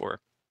looking for.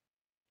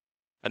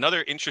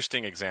 Another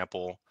interesting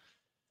example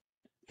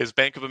is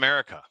Bank of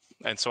America.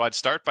 And so I'd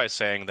start by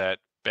saying that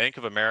Bank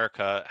of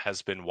America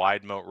has been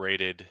wide moat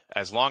rated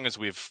as long as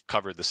we've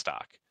covered the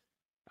stock.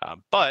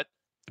 But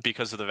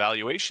because of the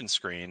valuation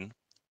screen,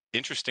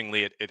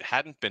 interestingly, it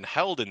hadn't been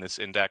held in this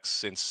index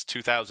since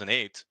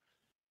 2008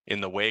 in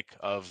the wake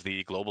of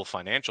the global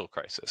financial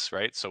crisis,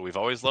 right? So we've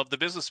always loved the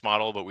business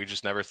model, but we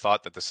just never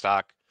thought that the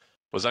stock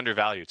was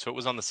undervalued. So it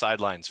was on the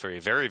sidelines for a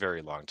very,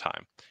 very long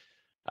time.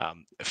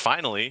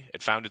 Finally,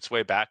 it found its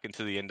way back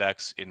into the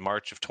index in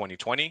March of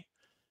 2020,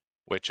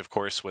 which of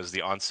course was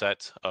the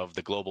onset of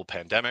the global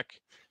pandemic.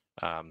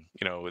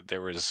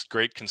 There was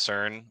great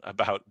concern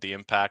about the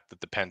impact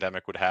that the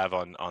pandemic would have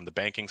on the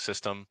banking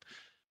system.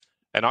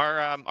 And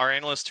our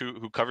analyst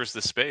who covers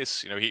this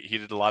space, he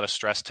did a lot of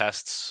stress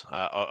tests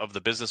of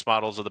the business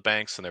models of the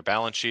banks and their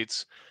balance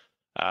sheets.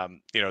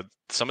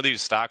 Some of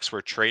these stocks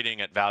were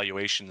trading at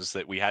valuations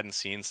that we hadn't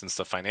seen since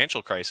the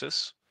financial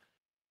crisis.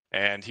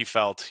 And he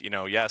felt,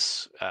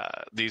 yes,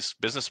 these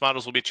business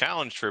models will be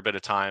challenged for a bit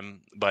of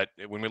time, but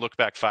when we look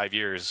back 5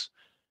 years,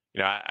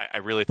 I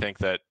really think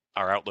that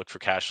our outlook for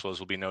cash flows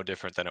will be no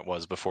different than it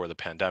was before the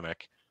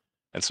pandemic.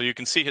 And so you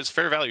can see his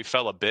fair value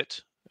fell a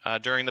bit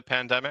during the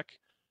pandemic,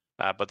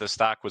 but the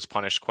stock was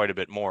punished quite a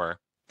bit more.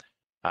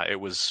 It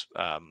was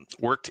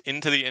worked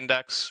into the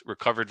index,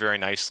 recovered very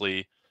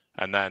nicely,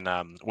 and then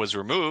was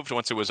removed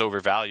once it was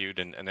overvalued.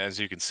 And as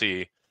you can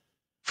see,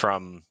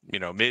 from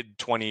mid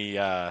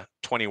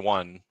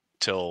 2021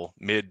 till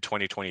mid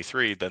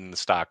 2023, then the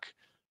stock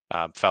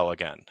fell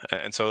again.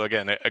 And so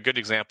again, a good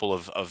example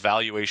of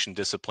valuation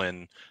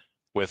discipline,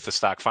 with the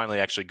stock finally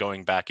actually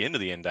going back into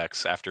the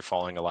index after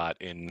falling a lot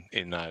in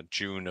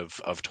June of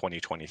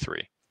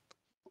 2023.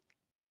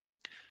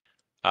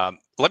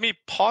 Let me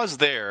pause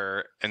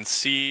there and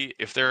see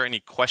if there are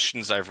any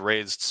questions I've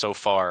raised so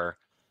far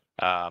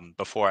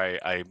before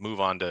I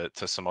move on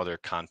to some other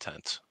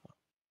content.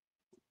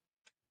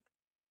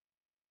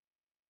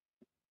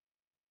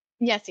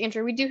 Yes,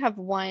 Andrew, we do have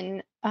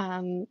one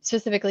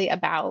specifically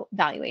about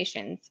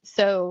valuations.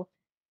 So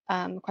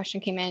a question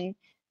came in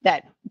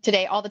that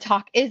today all the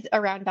talk is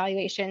around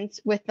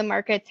valuations, with the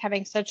markets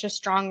having such a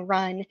strong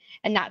run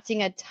and not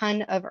seeing a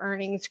ton of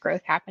earnings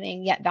growth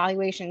happening, yet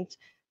valuations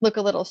look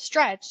a little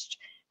stretched.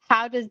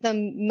 How does the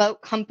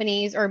MOAT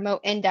companies or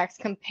MOAT index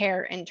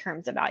compare in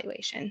terms of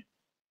valuation?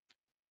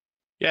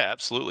 Yeah,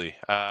 absolutely.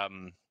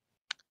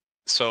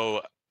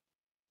 So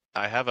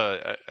I have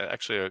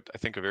actually I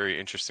think a very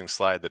interesting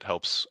slide that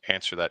helps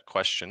answer that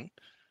question.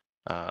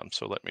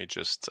 So let me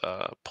just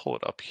pull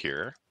it up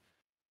here.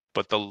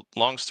 But the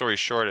long story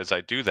short, as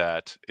I do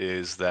that,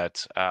 is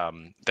that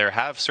there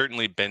have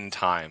certainly been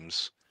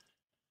times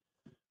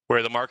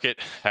where the market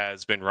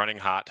has been running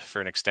hot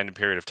for an extended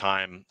period of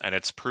time, and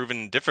it's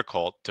proven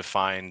difficult to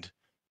find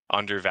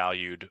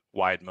undervalued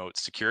wide moat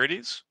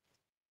securities.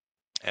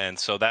 And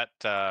so that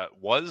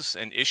was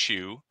an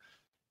issue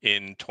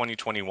in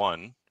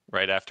 2021,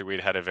 right after we'd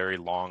had a very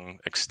long,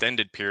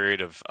 extended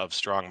period of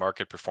strong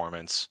market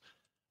performance.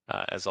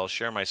 As I'll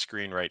share my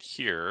screen right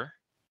here.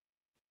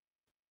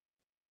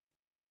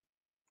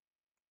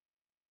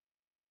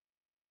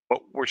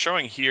 What we're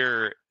showing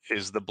here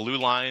is the blue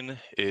line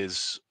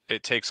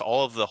it takes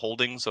all of the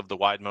holdings of the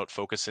wide moat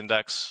focus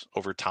index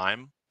over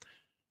time,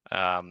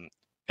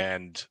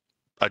 and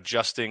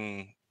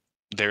adjusting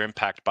their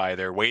impact by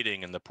their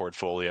weighting in the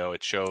portfolio.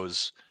 It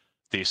shows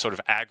the sort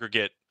of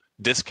aggregate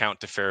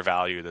discount to fair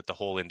value that the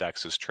whole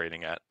index is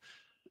trading at.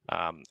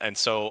 And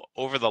so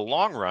over the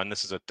long run,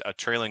 this is a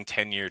trailing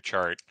 10-year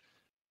chart,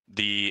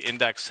 the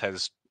index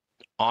has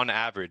on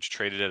average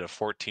traded at a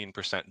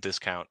 14%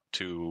 discount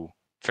to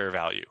fair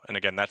value. And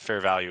again, that fair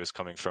value is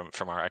coming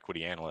from our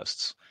equity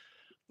analysts.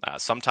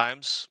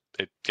 Sometimes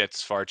it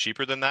gets far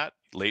cheaper than that.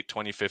 Late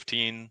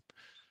 2015,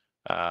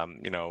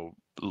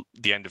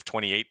 the end of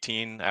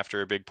 2018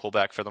 after a big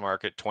pullback for the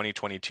market,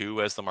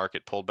 2022 as the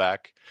market pulled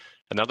back.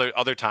 And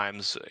other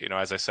times,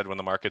 as I said, when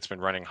the market's been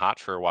running hot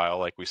for a while,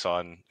 like we saw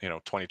in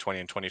 2020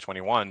 and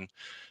 2021,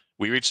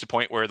 we reached a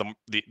point where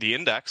the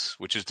index,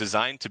 which is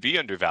designed to be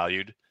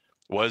undervalued,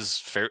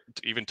 was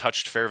even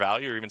touched fair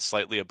value or even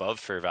slightly above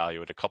fair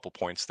value at a couple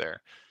points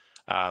there.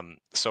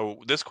 So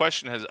this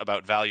question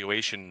about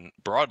valuation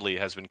broadly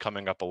has been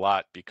coming up a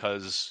lot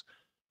because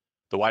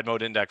the wide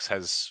moat index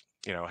has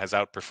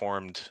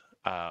outperformed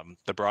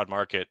the broad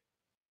market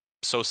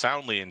so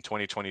soundly in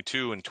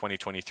 2022 and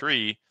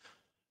 2023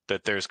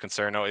 that there's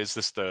concern, is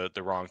this the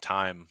wrong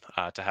time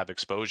to have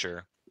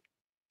exposure?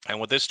 And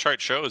what this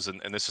chart shows,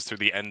 and this is through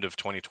the end of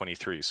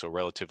 2023, so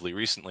relatively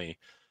recently,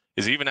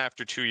 is even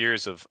after 2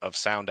 years of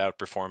sound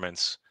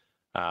outperformance,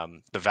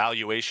 the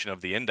valuation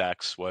of the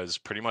index was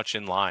pretty much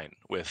in line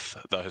with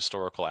the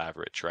historical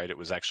average, right? It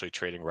was actually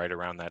trading right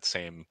around that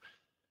same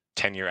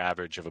 10-year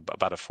average of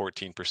about a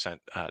 14%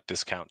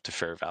 discount to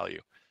fair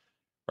value,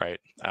 right?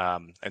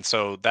 And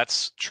so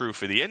that's true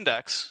for the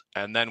index.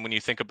 And then when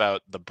you think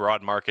about the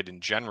broad market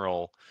in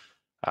general,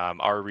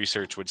 our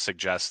research would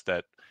suggest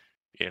that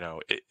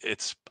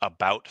it's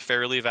about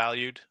fairly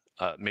valued,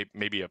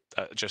 maybe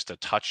just a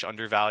touch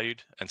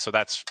undervalued. And so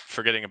that's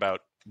forgetting about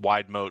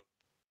wide moat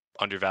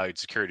undervalued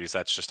securities.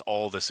 That's just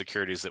all the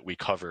securities that we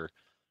cover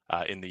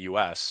in the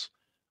US.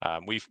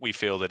 We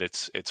feel that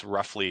it's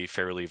roughly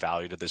fairly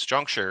valued at this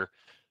juncture.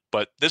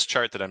 But this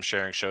chart that I'm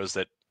sharing shows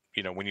that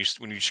when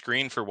you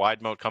screen for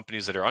wide moat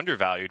companies that are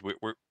undervalued,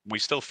 we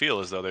still feel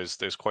as though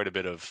there's quite a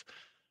bit of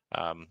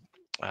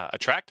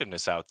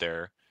attractiveness out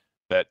there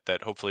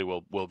that hopefully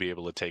we'll be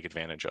able to take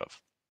advantage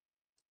of.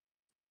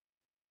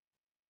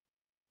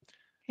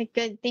 Okay,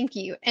 good, thank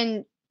you.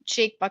 And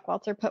Jake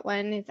Buckwalter put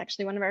one, he's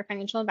actually one of our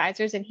financial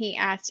advisors, and he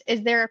asked,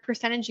 is there a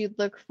percentage you'd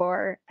look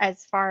for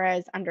as far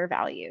as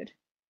undervalued?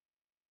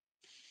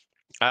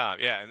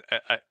 Yeah.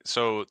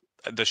 So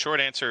the short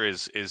answer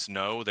is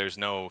no. There's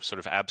no sort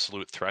of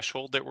absolute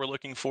threshold that we're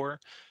looking for.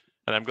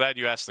 And I'm glad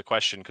you asked the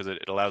question because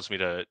it allows me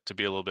to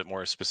be a little bit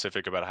more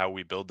specific about how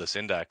we build this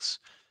index.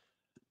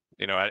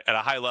 At a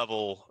high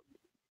level,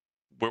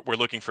 we're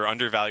looking for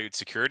undervalued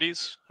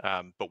securities.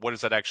 But what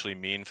does that actually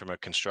mean from a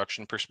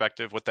construction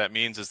perspective? What that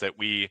means is that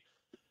we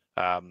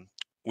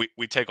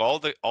take all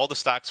the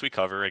stocks we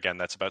cover. Again,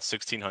 that's about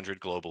 1,600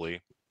 globally.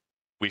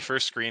 We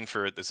first screen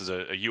for, this is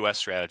a U.S.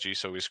 strategy,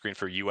 so we screen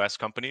for U.S.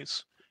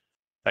 companies.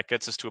 That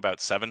gets us to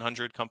about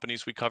 700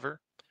 companies we cover.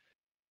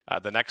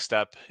 The next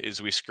step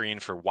is we screen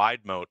for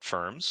wide moat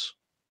firms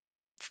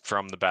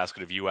from the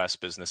basket of U.S.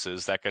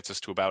 businesses. That gets us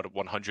to about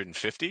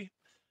 150.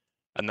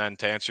 And then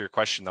to answer your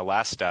question, the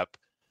last step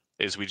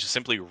is we just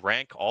simply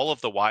rank all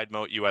of the wide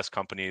moat U.S.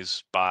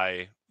 companies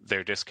by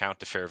their discount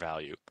to fair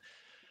value.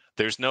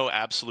 There's no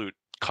absolute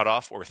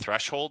cutoff or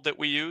threshold that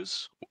we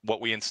use.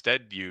 What we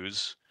instead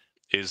use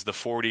is the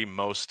 40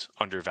 most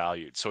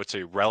undervalued. So it's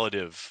a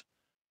relative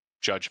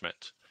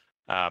judgment.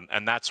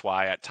 And that's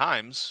why at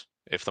times,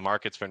 if the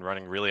market's been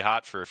running really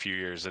hot for a few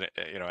years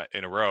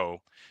in a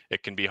row,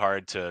 it can be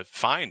hard to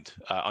find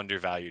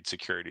undervalued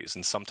securities.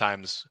 And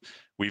sometimes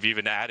we've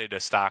even added a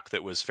stock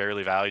that was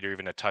fairly valued or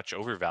even a touch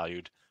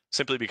overvalued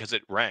simply because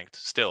it ranked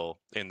still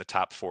in the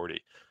top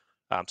 40.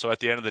 So at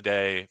the end of the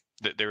day,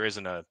 there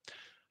isn't a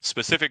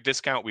specific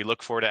discount we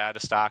look for to add a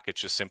stock.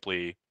 It's just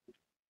simply,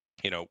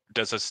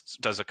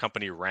 does a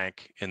company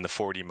rank in the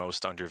 40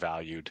 most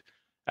undervalued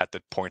at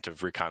the point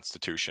of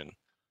reconstitution?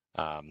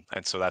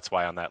 And so that's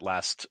why on that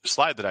last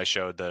slide that I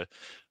showed,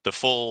 the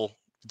full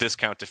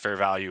discount to fair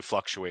value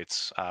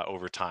fluctuates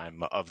over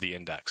time of the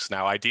index.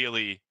 Now,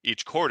 ideally,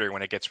 each quarter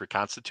when it gets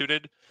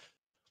reconstituted,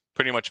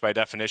 pretty much by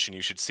definition,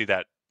 you should see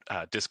that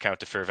discount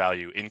to fair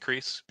value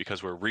increase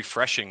because we're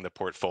refreshing the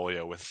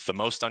portfolio with the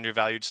most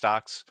undervalued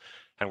stocks,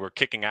 and we're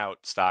kicking out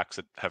stocks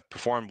that have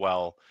performed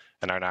well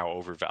and are now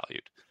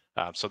overvalued.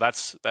 So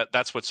that's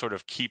what sort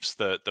of keeps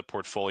the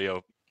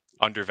portfolio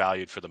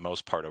undervalued for the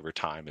most part over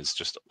time, is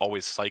just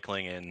always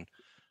cycling in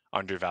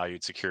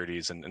undervalued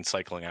securities and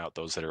cycling out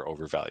those that are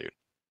overvalued.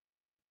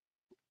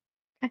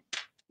 Okay.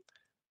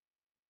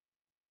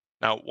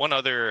 Now, one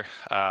other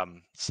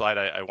slide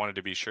I wanted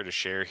to be sure to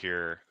share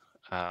here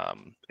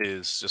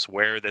is just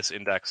where this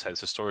index has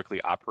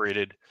historically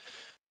operated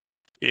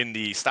in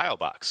the style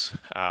box.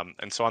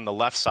 And so on the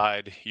left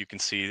side, you can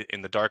see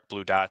in the dark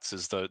blue dots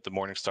is the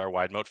Morningstar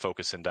Wide Moat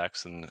Focus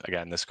Index. And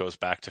again, this goes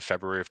back to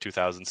February of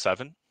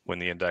 2007 when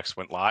the index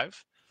went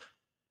live.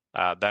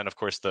 Then, of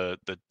course, the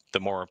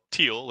more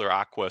teal or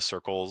aqua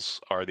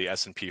circles are the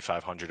S&P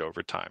 500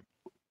 over time.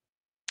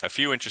 A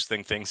few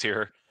interesting things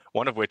here,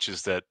 one of which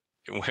is that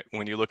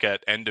when you look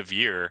at end of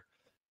year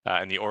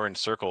and the orange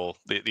circle,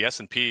 the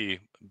S&P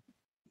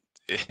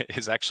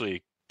is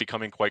actually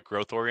becoming quite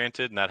growth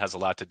oriented, and that has a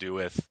lot to do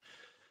with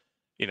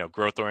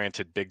growth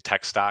oriented big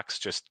tech stocks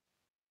just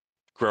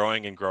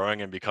growing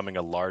and becoming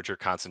a larger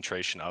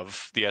concentration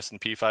of the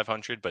S&P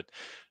 500. But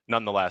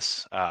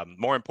nonetheless,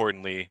 more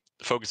importantly,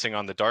 focusing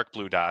on the dark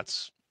blue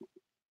dots,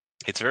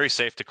 it's very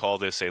safe to call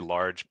this a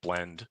large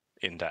blend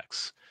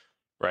index,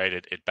 right?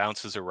 It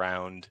bounces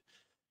around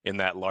in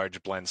that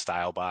large blend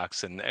style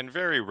box and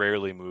very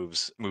rarely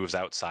moves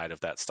outside of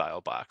that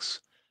style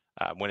box.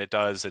 When it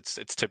does,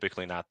 it's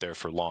typically not there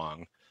for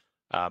long.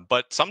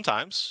 But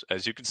sometimes,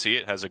 as you can see,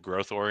 it has a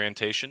growth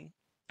orientation,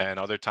 and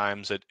other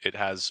times it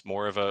has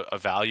more of a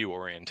value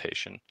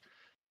orientation.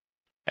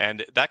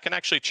 And that can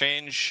actually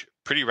change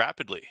pretty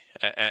rapidly.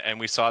 And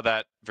we saw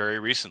that very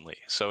recently.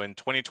 So in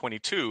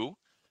 2022,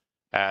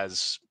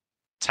 as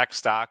tech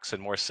stocks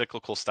and more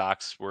cyclical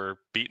stocks were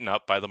beaten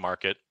up by the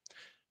market,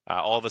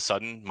 all of a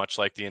sudden, much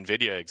like the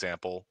NVIDIA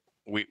example,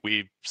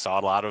 we saw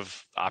a lot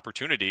of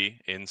opportunity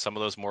in some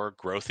of those more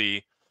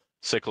growthy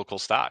cyclical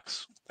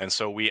stocks. And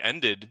so we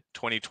ended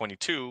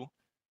 2022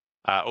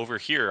 over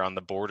here on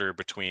the border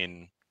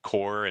between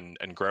core and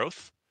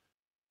growth.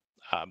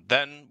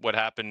 Then what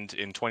happened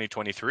in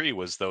 2023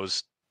 was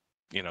those,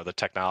 the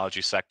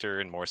technology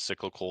sector and more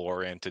cyclical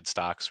oriented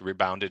stocks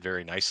rebounded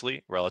very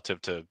nicely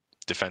relative to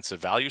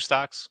defensive value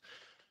stocks.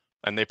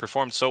 And they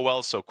performed so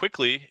well so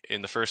quickly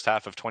in the first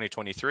half of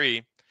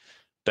 2023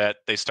 that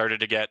they started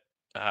to get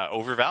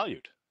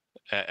overvalued,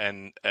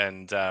 and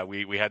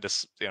we had to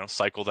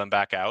cycle them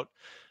back out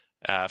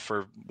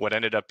for what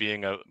ended up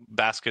being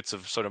baskets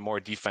of sort of more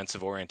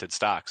defensive oriented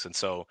stocks. And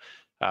so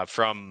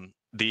from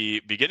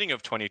the beginning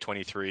of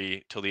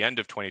 2023 till the end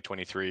of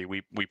 2023,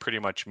 we pretty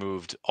much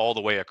moved all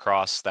the way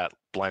across that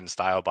blend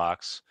style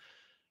box,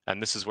 and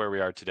this is where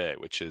we are today,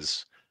 which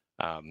is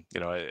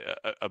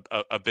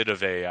a bit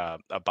of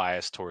a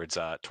bias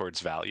towards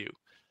value.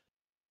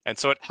 And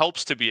so it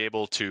helps to be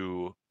able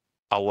to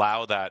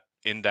allow that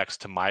index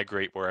to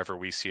migrate wherever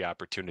we see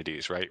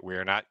opportunities, right? We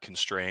are not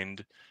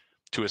constrained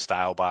to a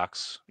style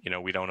box.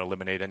 We don't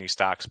eliminate any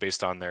stocks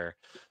based on their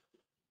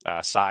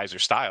size or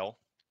style.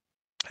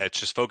 It's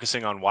just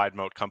focusing on wide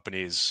moat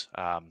companies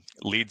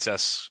leads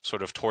us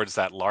sort of towards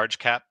that large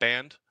cap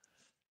band.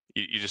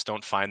 You just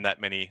don't find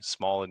that many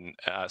small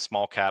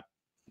cap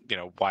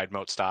wide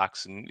moat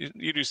stocks, and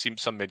you do see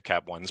some mid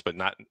cap ones, but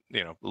not,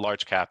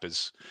 large cap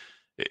is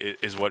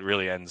what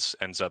really ends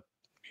up,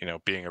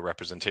 being a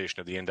representation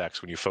of the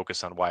index when you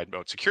focus on wide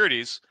moat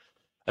securities.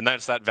 And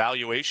that's that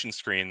valuation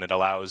screen that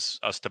allows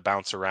us to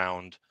bounce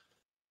around,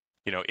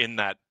 in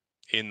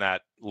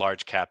that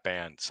large cap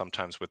band,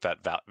 sometimes with that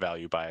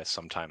value bias,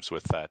 sometimes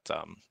with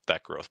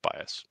that growth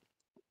bias.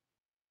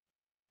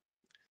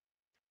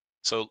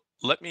 So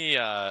let me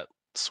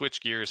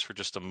switch gears for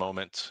just a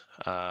moment.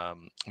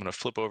 I'm going to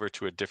flip over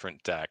to a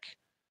different deck.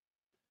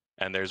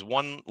 And there's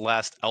one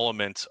last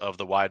element of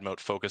the wide moat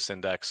focus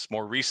index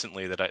more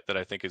recently that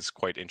I think is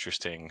quite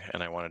interesting,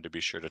 and I wanted to be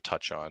sure to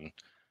touch on.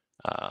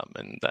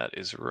 And that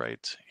is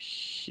right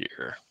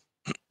here.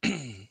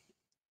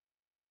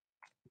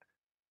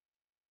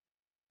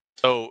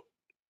 So,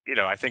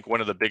 I think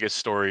one of the biggest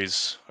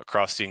stories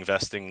across the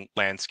investing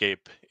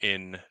landscape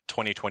in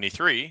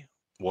 2023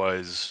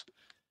 was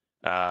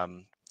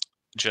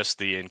just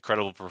the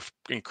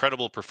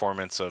incredible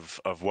performance of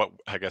what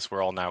I guess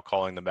we're all now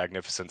calling the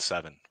Magnificent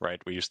Seven,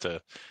 right? We used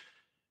to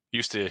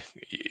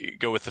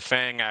go with the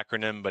FANG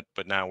acronym,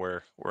 but now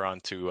we're on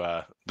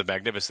to the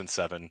Magnificent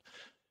Seven.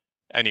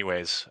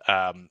 Anyways,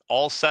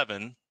 all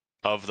 7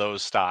 of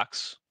those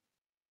stocks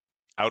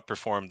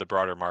outperformed the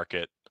broader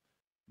market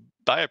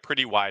by a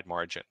pretty wide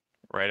margin,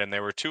 right? And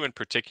there were 2 in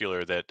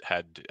particular that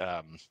had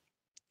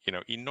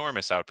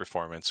enormous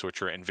outperformance, which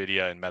were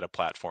NVIDIA and Meta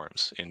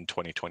Platforms in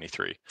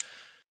 2023.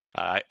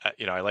 I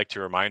like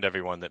to remind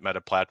everyone that Meta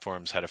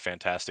Platforms had a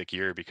fantastic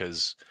year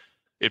because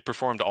it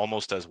performed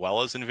almost as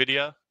well as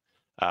NVIDIA,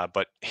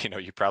 but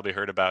you probably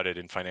heard about it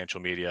in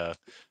financial media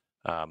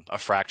a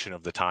fraction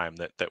of the time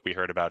that we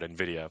heard about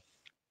NVIDIA.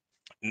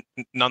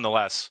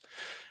 Nonetheless,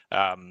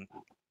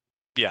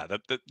 yeah,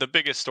 the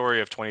biggest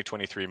story of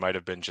 2023 might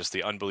have been just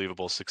the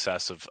unbelievable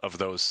success of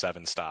those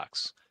 7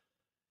 stocks.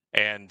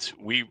 And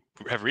we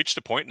have reached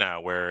a point now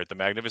where the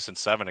Magnificent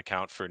Seven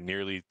account for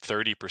nearly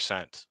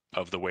 30%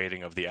 of the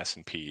weighting of the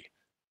S&P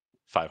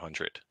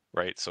 500,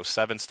 right? So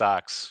 7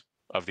 stocks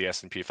of the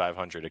S&P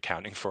 500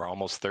 accounting for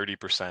almost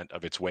 30%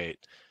 of its weight.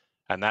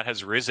 And that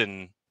has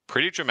risen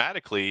pretty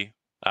dramatically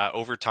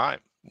over time.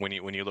 When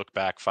you look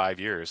back 5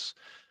 years,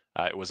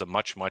 it was a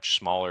much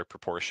smaller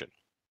proportion.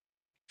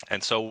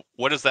 And so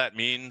what does that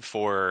mean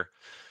for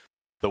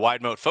the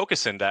wide moat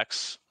focus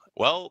index?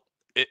 Well,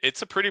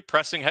 it's a pretty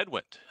pressing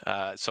headwind.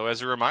 So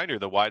as a reminder,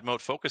 the wide moat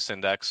focus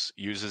index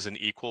uses an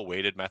equal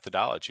weighted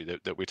methodology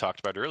that we talked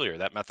about earlier.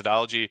 That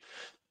methodology,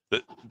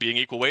 that being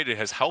equal weighted,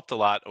 has helped a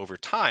lot over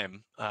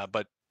time,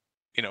 but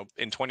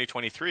in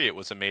 2023 it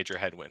was a major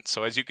headwind.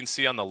 So as you can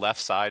see on the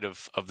left side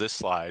of this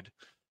slide,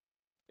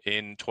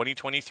 in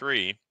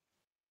 2023,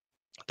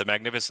 the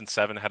Magnificent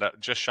Seven had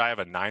just shy of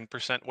a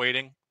 9%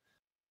 weighting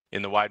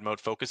in the wide moat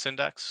focus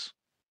index.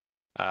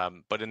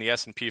 But in the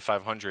S&P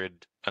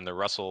 500 and the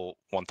Russell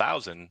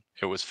 1000,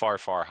 it was far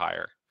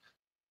higher,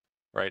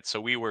 right?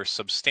 So we were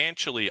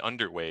substantially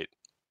underweight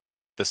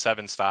the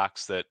 7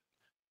 stocks that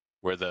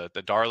were the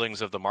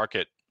darlings of the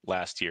market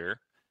last year.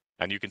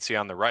 And you can see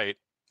on the right,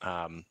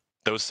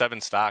 those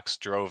 7 stocks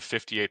drove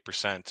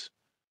 58%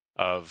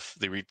 of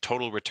the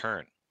total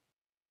return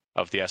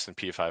of the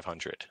S&P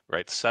 500,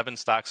 right? 7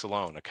 stocks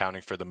alone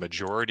accounting for the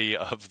majority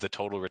of the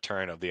total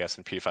return of the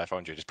S&P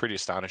 500 is pretty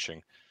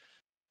astonishing.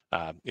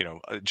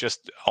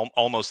 Just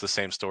almost the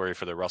same story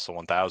for the Russell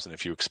 1000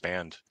 if you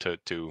expand to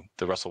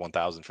the Russell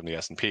 1000 from the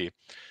S&P.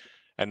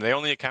 And they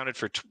only accounted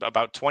for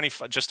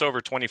just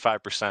over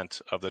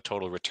 25% of the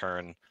total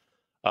return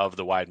of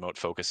the wide moat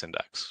focus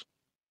index.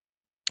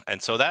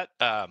 And so that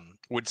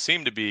would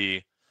seem to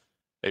be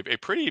a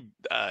pretty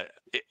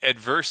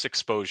adverse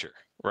exposure,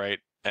 right?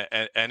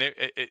 And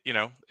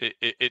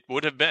it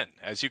would have been,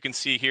 as you can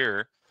see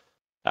here,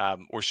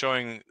 we're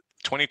showing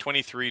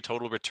 2023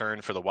 total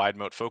return for the wide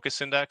moat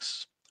focus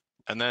index,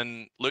 and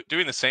then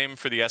doing the same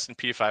for the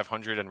S&P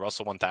 500 and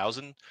Russell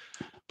 1000,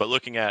 but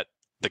looking at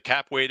the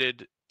cap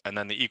weighted and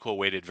then the equal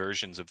weighted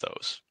versions of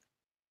those.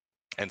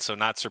 And so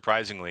not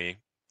surprisingly,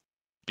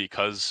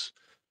 because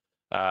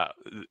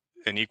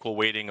an equal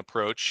weighting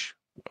approach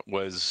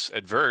was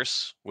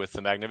adverse with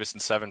the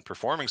Magnificent Seven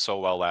performing so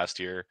well last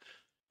year,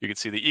 you can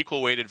see the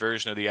equal weighted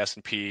version of the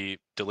S&P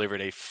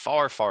delivered a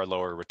far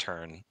lower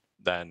return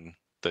than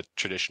the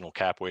traditional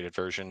cap weighted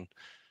version,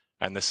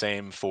 and the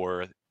same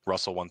for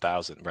Russell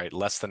 1000, right?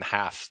 Less than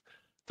half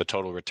the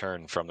total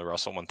return from the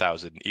Russell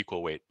 1000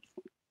 equal weight.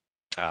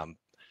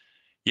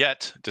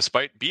 Yet,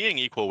 despite being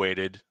equal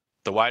weighted,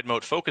 the wide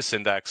moat focus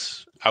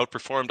index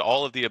outperformed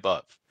all of the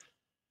above,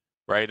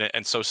 right?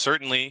 And so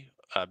certainly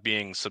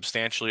being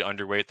substantially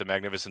underweight the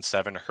Magnificent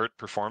Seven hurt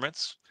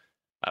performance,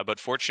 but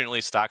fortunately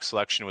stock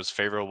selection was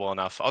favorable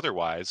enough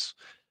otherwise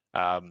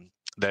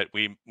that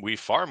we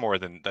far more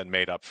than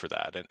made up for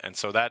that. And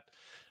so that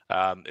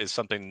is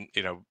something,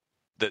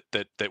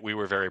 that we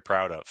were very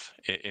proud of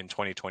in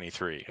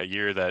 2023, a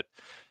year that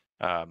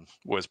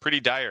was pretty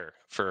dire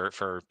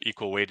for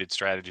equal weighted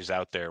strategies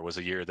out there. Was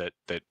a year that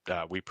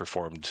we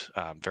performed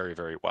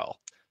very well.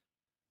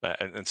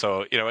 And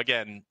so,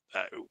 again,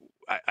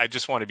 I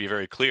just want to be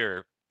very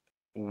clear.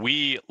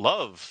 we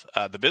love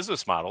the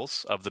business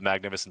models of the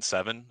Magnificent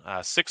Seven.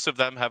 6 of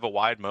them have a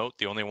wide moat.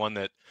 The only one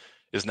that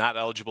is not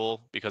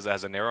eligible because it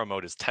has a narrow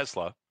moat is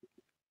Tesla.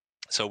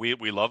 So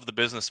we love the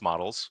business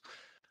models.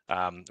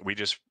 We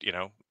just,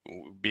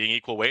 being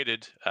equal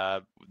weighted,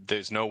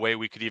 there's no way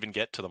we could even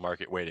get to the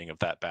market weighting of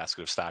that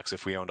basket of stocks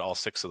if we owned all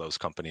 6 of those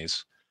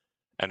companies.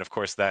 And of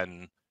course,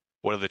 then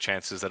what are the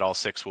chances that all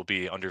 6 will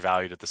be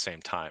undervalued at the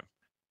same time,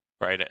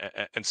 right?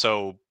 And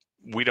so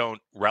we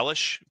don't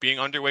relish being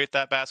underweight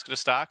that basket of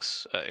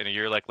stocks in a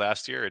year like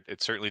last year.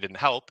 It certainly didn't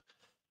help.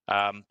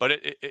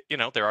 But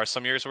there are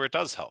some years where it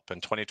does help,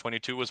 and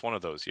 2022 was one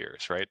of those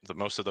years, right?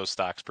 Most of those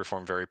stocks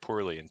performed very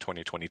poorly in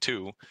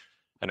 2022,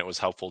 and it was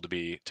helpful to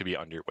be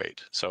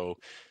underweight. So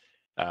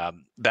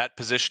that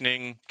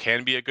positioning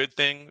can be a good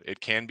thing. It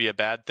can be a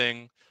bad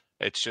thing.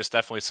 It's just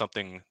definitely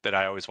something that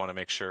I always want to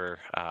make sure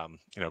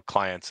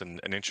clients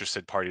and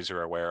interested parties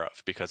are aware of,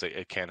 because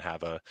it can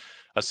have a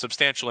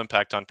substantial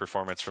impact on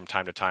performance from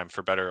time to time,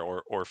 for better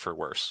or for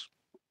worse.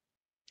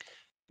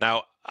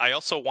 Now, I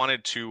also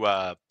wanted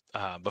to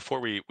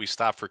before we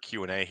stop for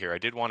Q&A here, I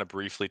did want to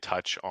briefly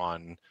touch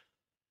on,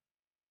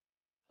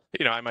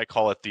 I might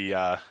call it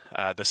the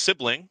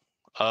sibling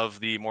of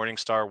the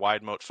Morningstar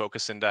Wide Moat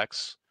Focus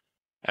Index,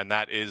 and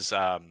that is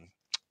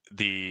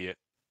the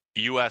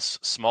U.S.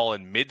 Small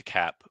and Mid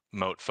Cap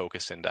Moat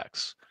Focus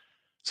Index.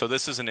 So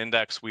this is an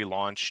index we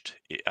launched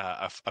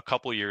a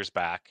couple years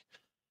back,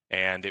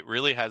 and it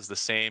really has the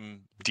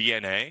same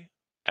DNA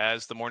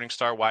as the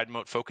Morningstar Wide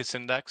Moat Focus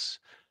Index,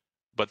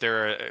 but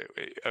there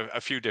are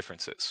a few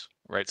differences,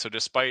 right? So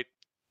despite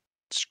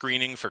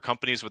screening for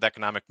companies with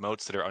economic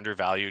moats that are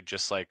undervalued,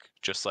 just like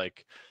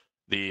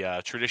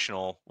the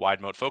traditional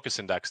Wide Moat Focus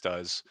Index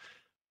does,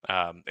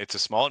 it's a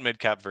small and mid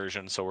cap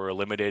version, so we're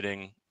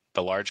eliminating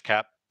the large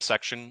cap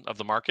section of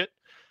the market.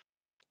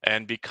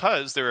 And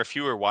because there are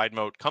fewer wide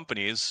moat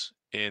companies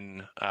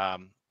in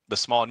the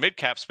small and mid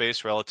cap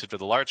space relative to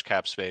the large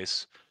cap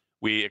space,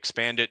 we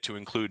expand it to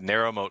include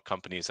narrow moat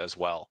companies as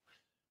well,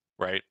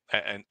 right?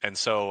 And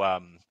so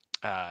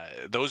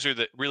those are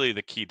really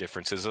the key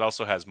differences. It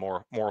also has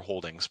more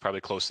holdings,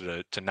 probably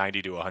closer to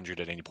 90 to 100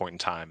 at any point in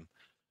time,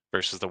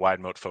 versus the wide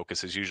moat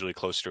focus is usually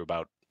closer to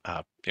about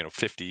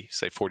 50,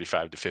 say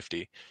 45 to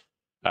 50.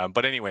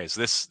 But anyways,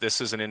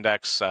 this is an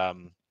index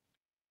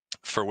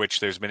for which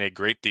there's been a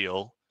great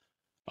deal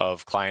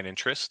of client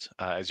interest.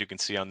 As you can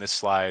see on this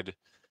slide,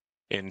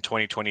 in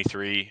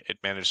 2023, it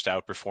managed to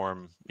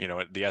outperform,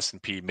 the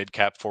S&P Mid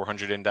Cap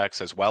 400 Index,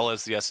 as well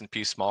as the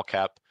S&P Small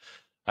Cap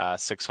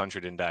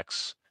 600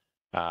 Index.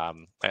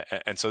 And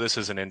so this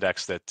is an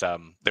index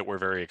that we're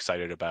very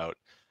excited about.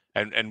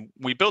 And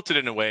we built it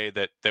in a way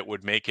that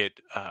would make it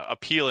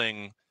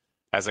appealing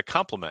as a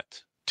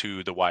complement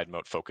to the Wide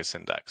Moat Focus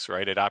Index,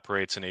 right? It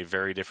operates in a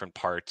very different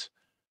part,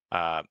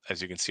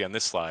 as you can see on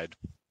this slide,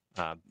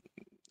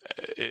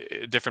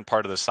 a different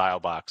part of the style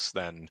box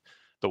than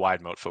the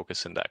Wide Moat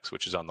Focus Index,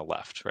 which is on the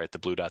left, right? The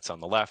blue dots on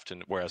the left,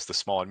 and whereas the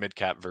small and mid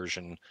cap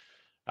version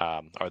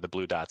are the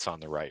blue dots on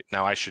the right.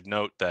 Now, I should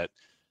note that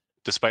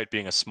despite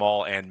being a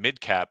small and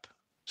mid cap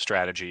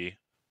strategy,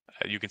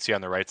 you can see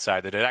on the right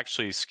side that it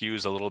actually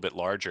skews a little bit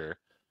larger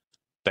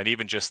than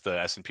even just the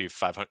S&P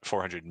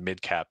 400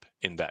 mid cap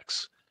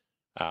index.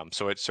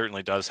 So it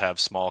certainly does have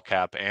small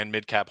cap and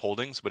mid cap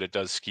holdings, but it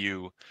does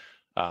skew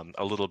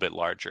a little bit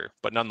larger.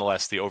 But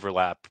nonetheless, the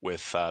overlap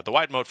with the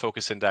Wide Moat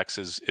Focus Index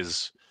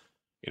is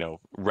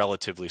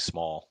relatively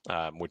small,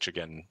 which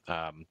again,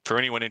 for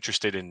anyone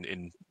interested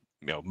in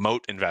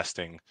moat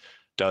investing,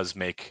 does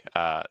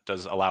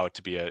allow it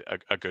to be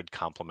a good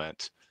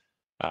complement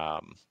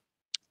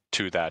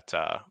to that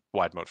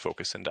Wide Moat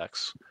Focus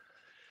Index.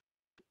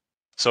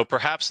 So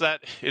perhaps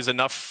that is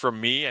enough from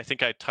me. I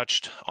think I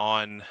touched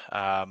on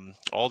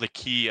all the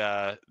key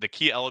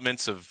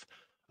elements of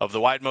the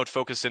Wide Moat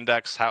Focus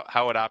Index,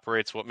 how it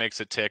operates, what makes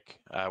it tick.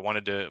 I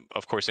wanted to,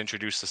 of course,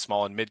 introduce the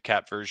small and mid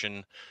cap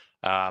version,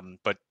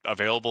 but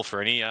available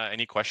for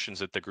any questions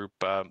that the group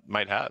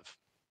might have.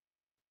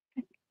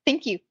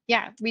 Thank you.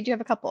 Yeah, we do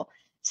have a couple.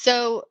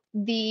 So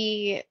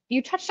you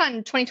touched on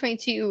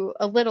 2022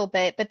 a little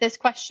bit, but this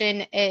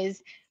question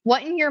is,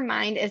 what in your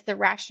mind is the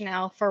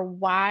rationale for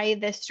why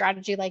this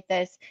strategy like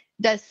this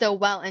does so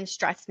well in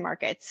stressed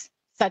markets,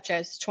 such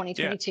as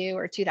 2022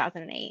 or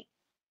 2008?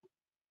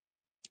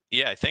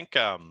 Yeah, I think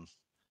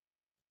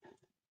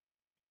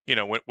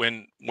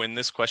when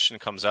this question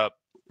comes up,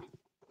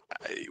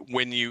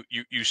 when you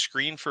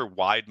screen for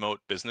wide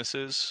moat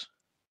businesses,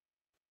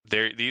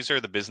 these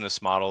are the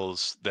business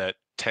models that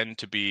tend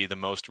to be the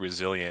most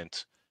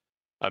resilient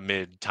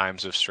amid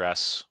times of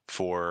stress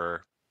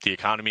for the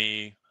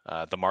economy,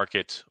 the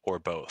market, or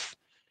both,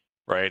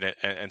 right?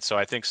 And so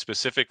I think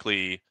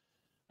specifically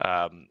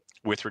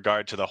with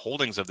regard to the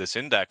holdings of this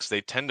index,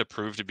 they tend to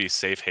prove to be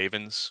safe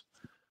havens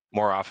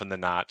more often than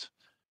not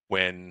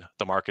when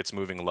the market's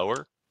moving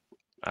lower.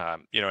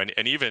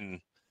 And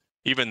even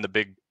the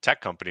big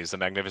tech companies, the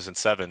Magnificent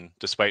Seven,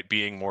 despite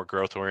being more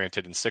growth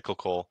oriented and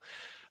cyclical,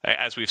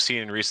 as we've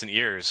seen in recent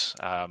years,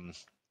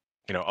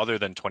 other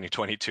than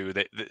 2022,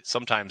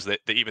 sometimes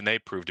even they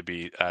prove to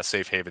be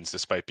safe havens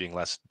despite being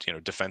less,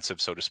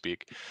 defensive, so to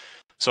speak.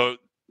 So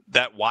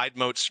that wide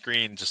moat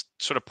screen just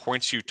sort of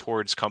points you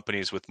towards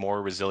companies with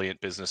more resilient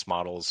business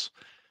models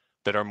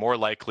that are more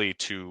likely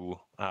to,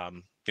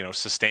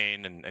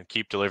 sustain and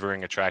keep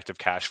delivering attractive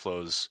cash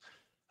flows,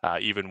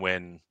 even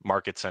when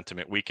market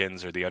sentiment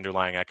weakens or the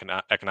underlying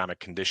economic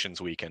conditions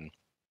weaken.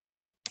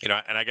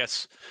 And I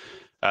guess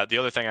the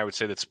other thing I would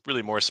say that's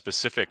really more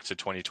specific to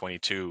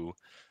 2022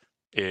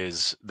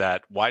 is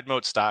that wide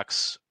moat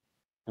stocks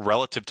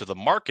relative to the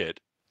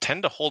market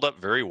tend to hold up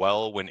very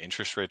well when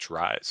interest rates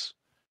rise,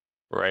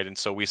 right? And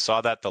so we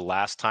saw that the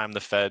last time the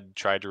Fed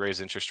tried to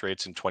raise interest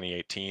rates in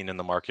 2018 and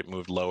the market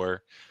moved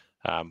lower,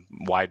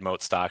 wide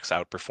moat stocks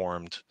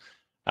outperformed,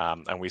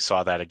 and we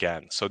saw that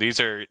again. So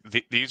these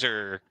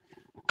are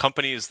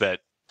companies that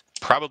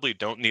probably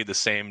don't need the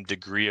same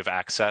degree of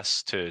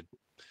access to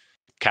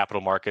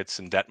capital markets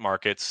and debt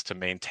markets to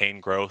maintain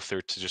growth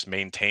or to just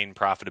maintain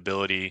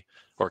profitability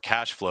or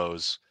cash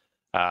flows.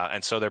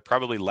 And so they're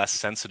probably less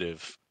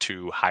sensitive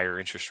to higher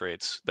interest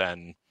rates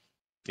than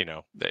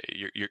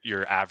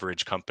your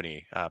average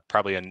company,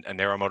 probably a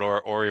narrow moat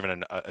or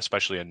even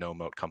especially a no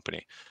moat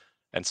company.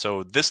 And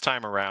so this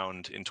time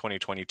around in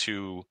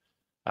 2022,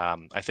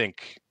 I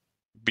think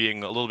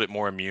being a little bit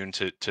more immune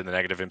to the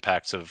negative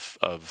impacts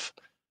of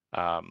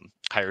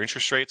higher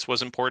interest rates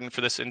was important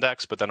for this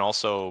index, but then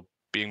also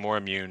being more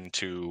immune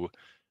to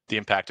the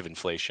impact of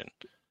inflation,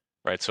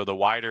 right? So the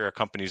wider a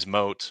company's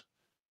moat,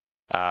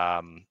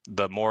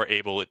 the more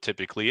able it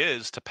typically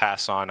is to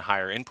pass on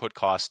higher input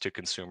costs to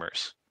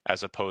consumers,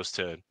 as opposed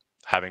to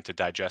having to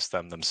digest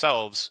them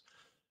themselves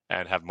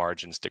and have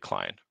margins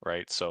decline,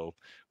 right? So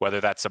whether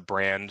that's a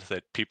brand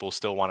that people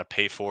still want to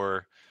pay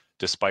for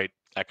despite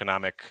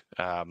economic,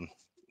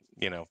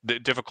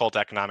 difficult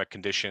economic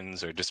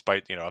conditions, or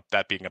despite,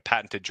 that being a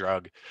patented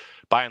drug,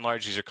 by and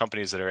large, these are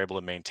companies that are able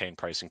to maintain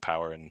pricing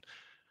power and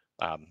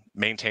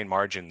maintain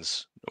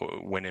margins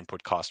when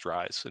input costs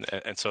rise.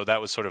 And so that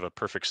was sort of a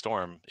perfect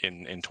storm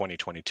in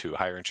 2022,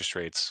 higher interest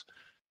rates,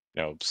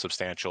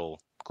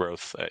 substantial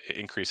growth,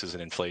 increases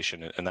in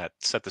inflation, and that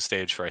set the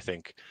stage for, I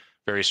think,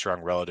 very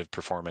strong relative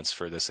performance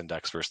for this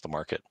index versus the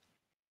market.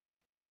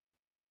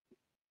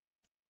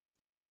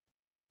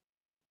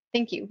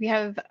 Thank you. We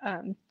have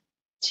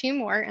two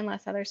more,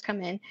 unless others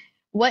come in.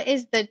 What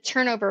is the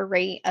turnover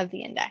rate of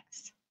the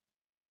index?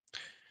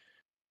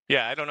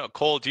 Yeah, I don't know.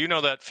 Cole, do you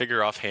know that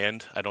figure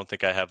offhand? I don't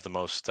think I have the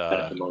most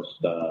updated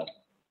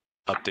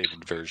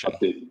version.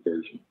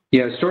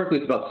 Yeah, historically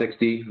it's about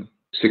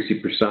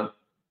 60%.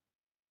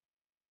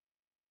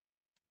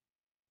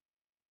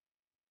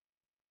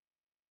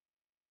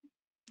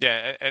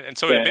 Yeah, and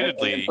so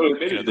admittedly,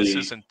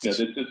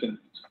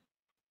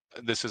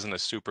 this isn't a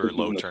super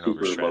low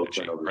turnover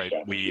strategy, right?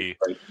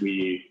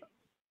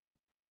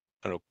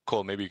 I don't know,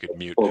 Cole, maybe you could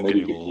mute. I'm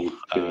getting a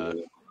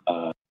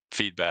little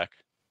feedback.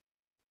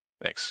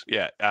 Thanks.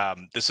 Yeah,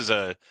 this is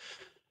a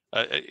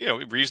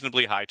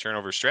reasonably high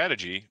turnover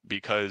strategy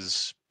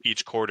because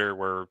each quarter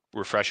we're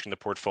refreshing the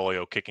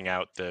portfolio, kicking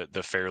out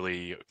the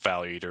fairly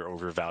valued or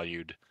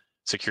overvalued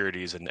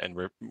securities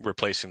and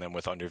replacing them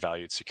with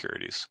undervalued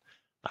securities.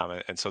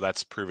 And so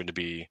that's proven to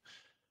be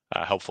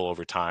helpful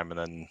over time. And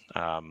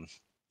then,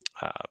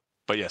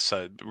 but yes,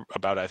 I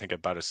think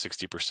about a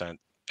 60%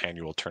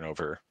 annual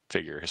turnover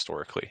figure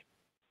historically.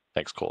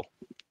 Thanks, Cole.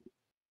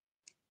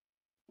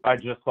 I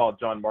just saw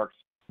John Mark's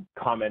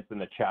comments in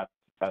the chat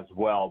as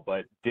well,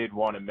 but did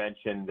want to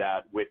mention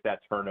that with that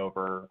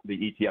turnover, the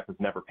ETF has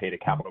never paid a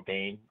capital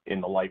gain in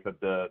the life of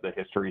the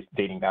history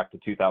dating back to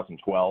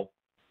 2012.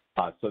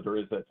 So there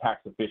is a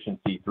tax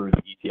efficiency through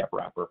the ETF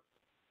wrapper.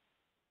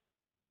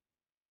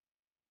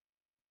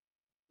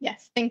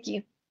 Yes, thank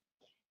you.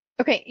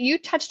 Okay, you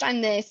touched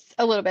on this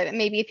a little bit, but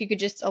maybe if you could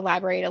just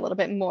elaborate a little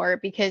bit more,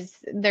 because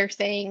they're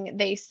saying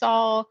they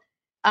saw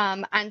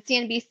on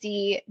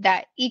CNBC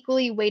that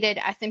equally weighted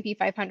S&P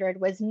 500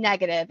 was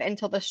negative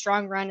until the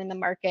strong run in the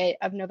market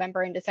of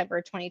November and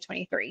December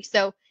 2023.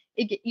 So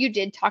you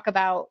did talk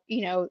about,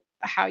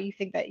 how you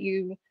think that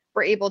you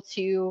were able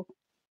to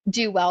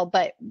do well,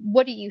 but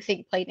what do you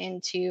think played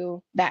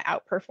into that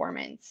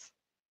outperformance?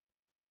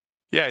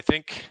 Yeah, I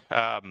think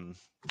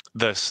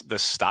the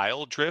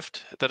style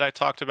drift that I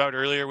talked about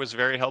earlier was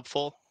very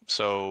helpful.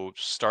 So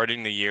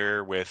starting the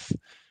year with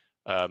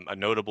a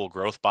notable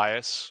growth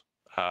bias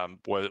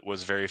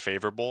was very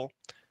favorable,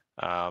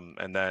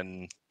 and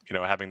then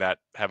having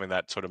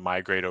that sort of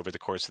migrate over the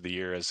course of the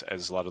year as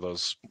a lot of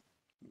those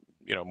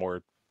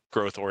more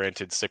growth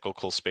oriented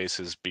cyclical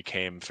spaces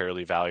became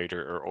fairly valued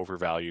or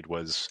overvalued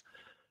was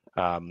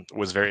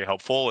very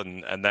helpful,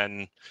 and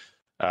then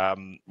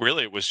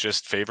really it was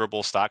just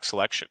favorable stock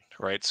selection,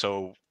 right?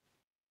 So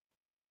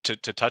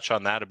to touch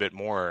on that a bit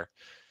more,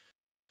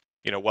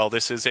 while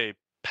this is a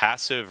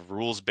passive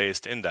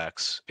rules-based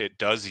index, it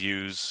does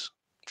use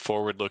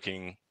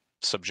forward-looking,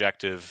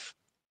 subjective,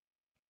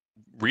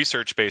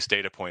 research-based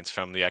data points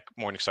from the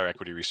Morningstar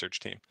equity research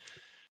team.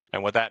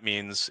 And what that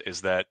means is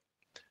that,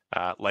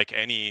 like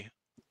any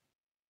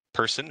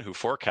person who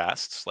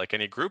forecasts, like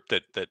any group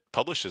that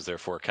publishes their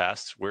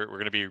forecasts, we're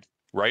going to be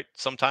right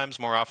sometimes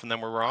more often than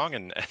we're wrong,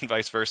 and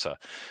vice versa.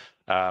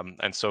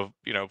 And so,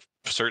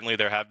 certainly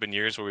there have been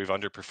years where we've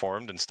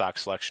underperformed and stock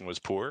selection was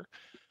poor.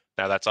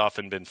 Now that's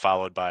often been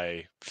followed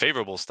by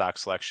favorable stock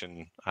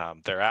selection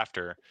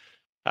thereafter.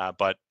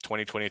 But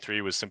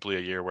 2023 was simply a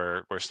year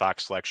where stock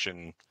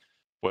selection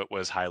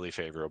was highly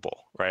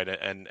favorable, right?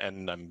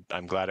 And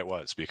I'm glad it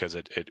was, because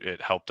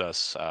it helped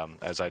us,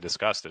 as I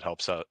discussed, it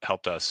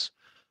helped us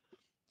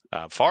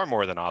far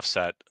more than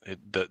offset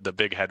the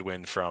big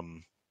headwind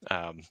from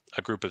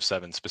a group of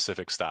 7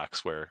 specific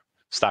stocks where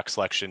stock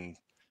selection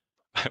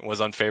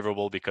was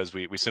unfavorable because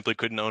we simply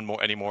couldn't own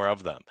any more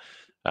of them,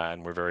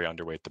 and we're very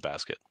underweight the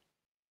basket.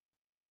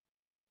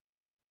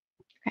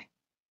 Okay,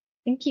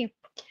 thank you.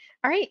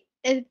 All right,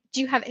 do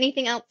you have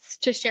anything else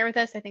to share with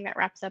us? I think that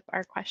wraps up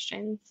our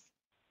questions.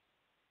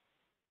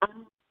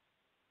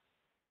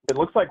 It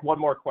looks like one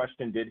more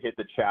question did hit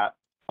the chat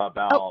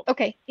about. Oh,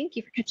 okay. Thank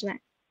you for catching that.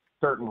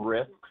 Certain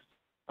risks.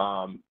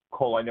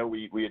 Cole, I know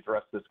we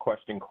addressed this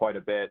question quite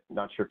a bit.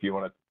 Not sure if you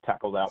want to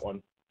tackle that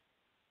one.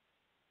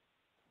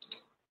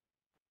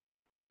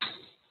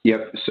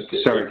 Yep.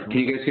 Sorry, can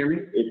you guys hear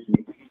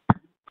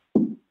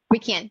me? We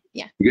can,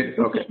 yeah. Good.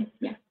 Okay.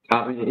 Yeah.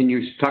 And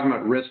you're talking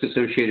about risk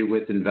associated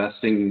with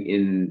investing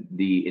in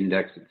the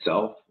index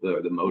itself,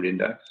 the MOAT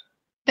index?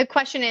 The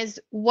question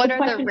is, what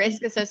are the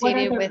risks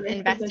associated with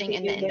investing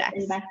in the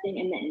index?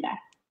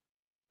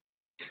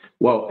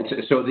 Well,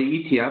 so the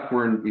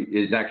ETF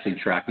is actually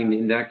tracking the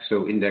index.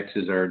 So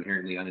indexes are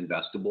inherently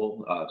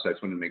uninvestable. So I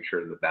just want to make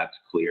sure that that's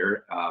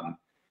clear.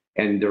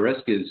 And the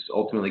risk is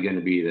ultimately going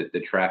to be the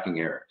tracking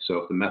error. So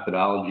if the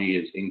methodology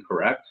is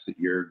incorrect,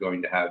 you're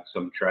going to have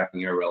some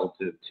tracking error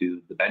relative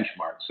to the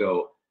benchmark.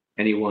 So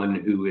anyone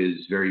who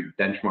is very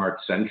benchmark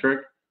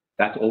centric,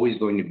 that's always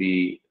going to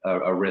be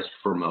a risk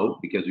for MOAT,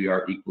 because we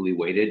are equally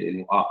weighted,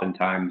 and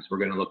oftentimes we're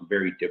going to look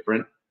very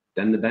different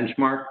than the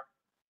benchmark.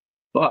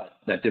 But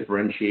that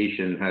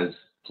differentiation has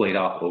played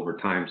off over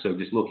time. So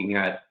just looking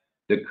at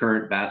the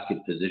current basket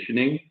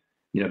positioning,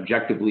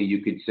 objectively,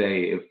 you could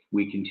say if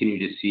we continue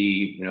to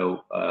see,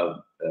 a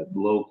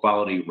low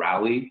quality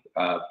rally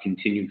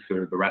continue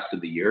for the rest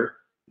of the year,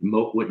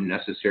 MOAT wouldn't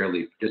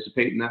necessarily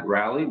participate in that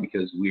rally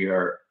because we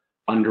are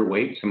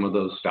underweight some of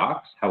those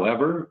stocks.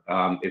 However,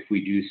 if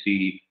we do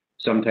see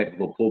some type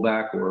of a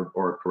pullback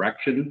or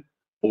correction,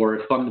 or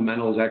if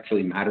fundamentals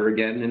actually matter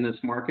again in this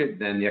market,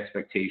 then the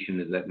expectation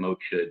is that MOAT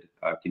should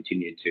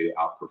continue to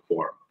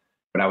outperform.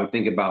 But I would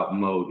think about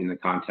MOAT in the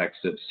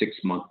context of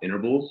 6-month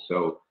intervals.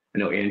 So I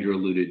know Andrew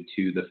alluded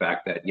to the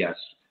fact that, yes,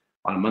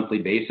 on a monthly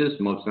basis,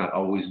 MOAT's not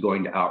always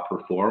going to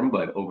outperform,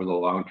 but over the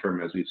long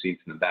term, as we've seen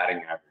from the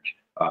batting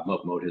average,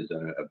 MOAT has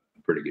done a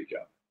pretty good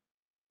job.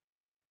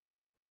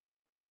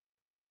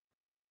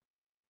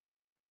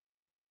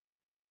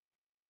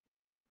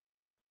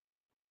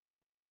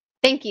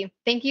 Thank you.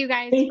 Thank you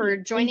guys for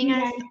joining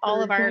us,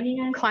 all of our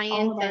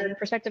clients and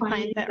prospective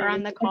clients that are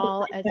on the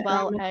call, as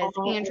well as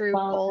Andrew,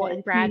 Cole,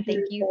 and Brad.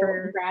 Thank you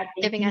for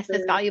giving us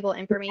this valuable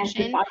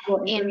information.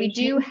 And we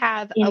do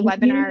have a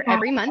webinar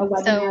every month,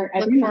 so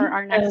look for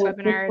our next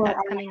webinar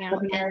that's coming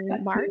out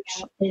in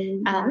March.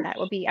 That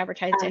will be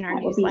advertised in our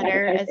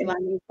newsletter as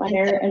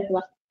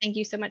well. Thank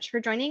you so much for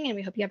joining, and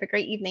we hope you have a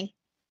great evening.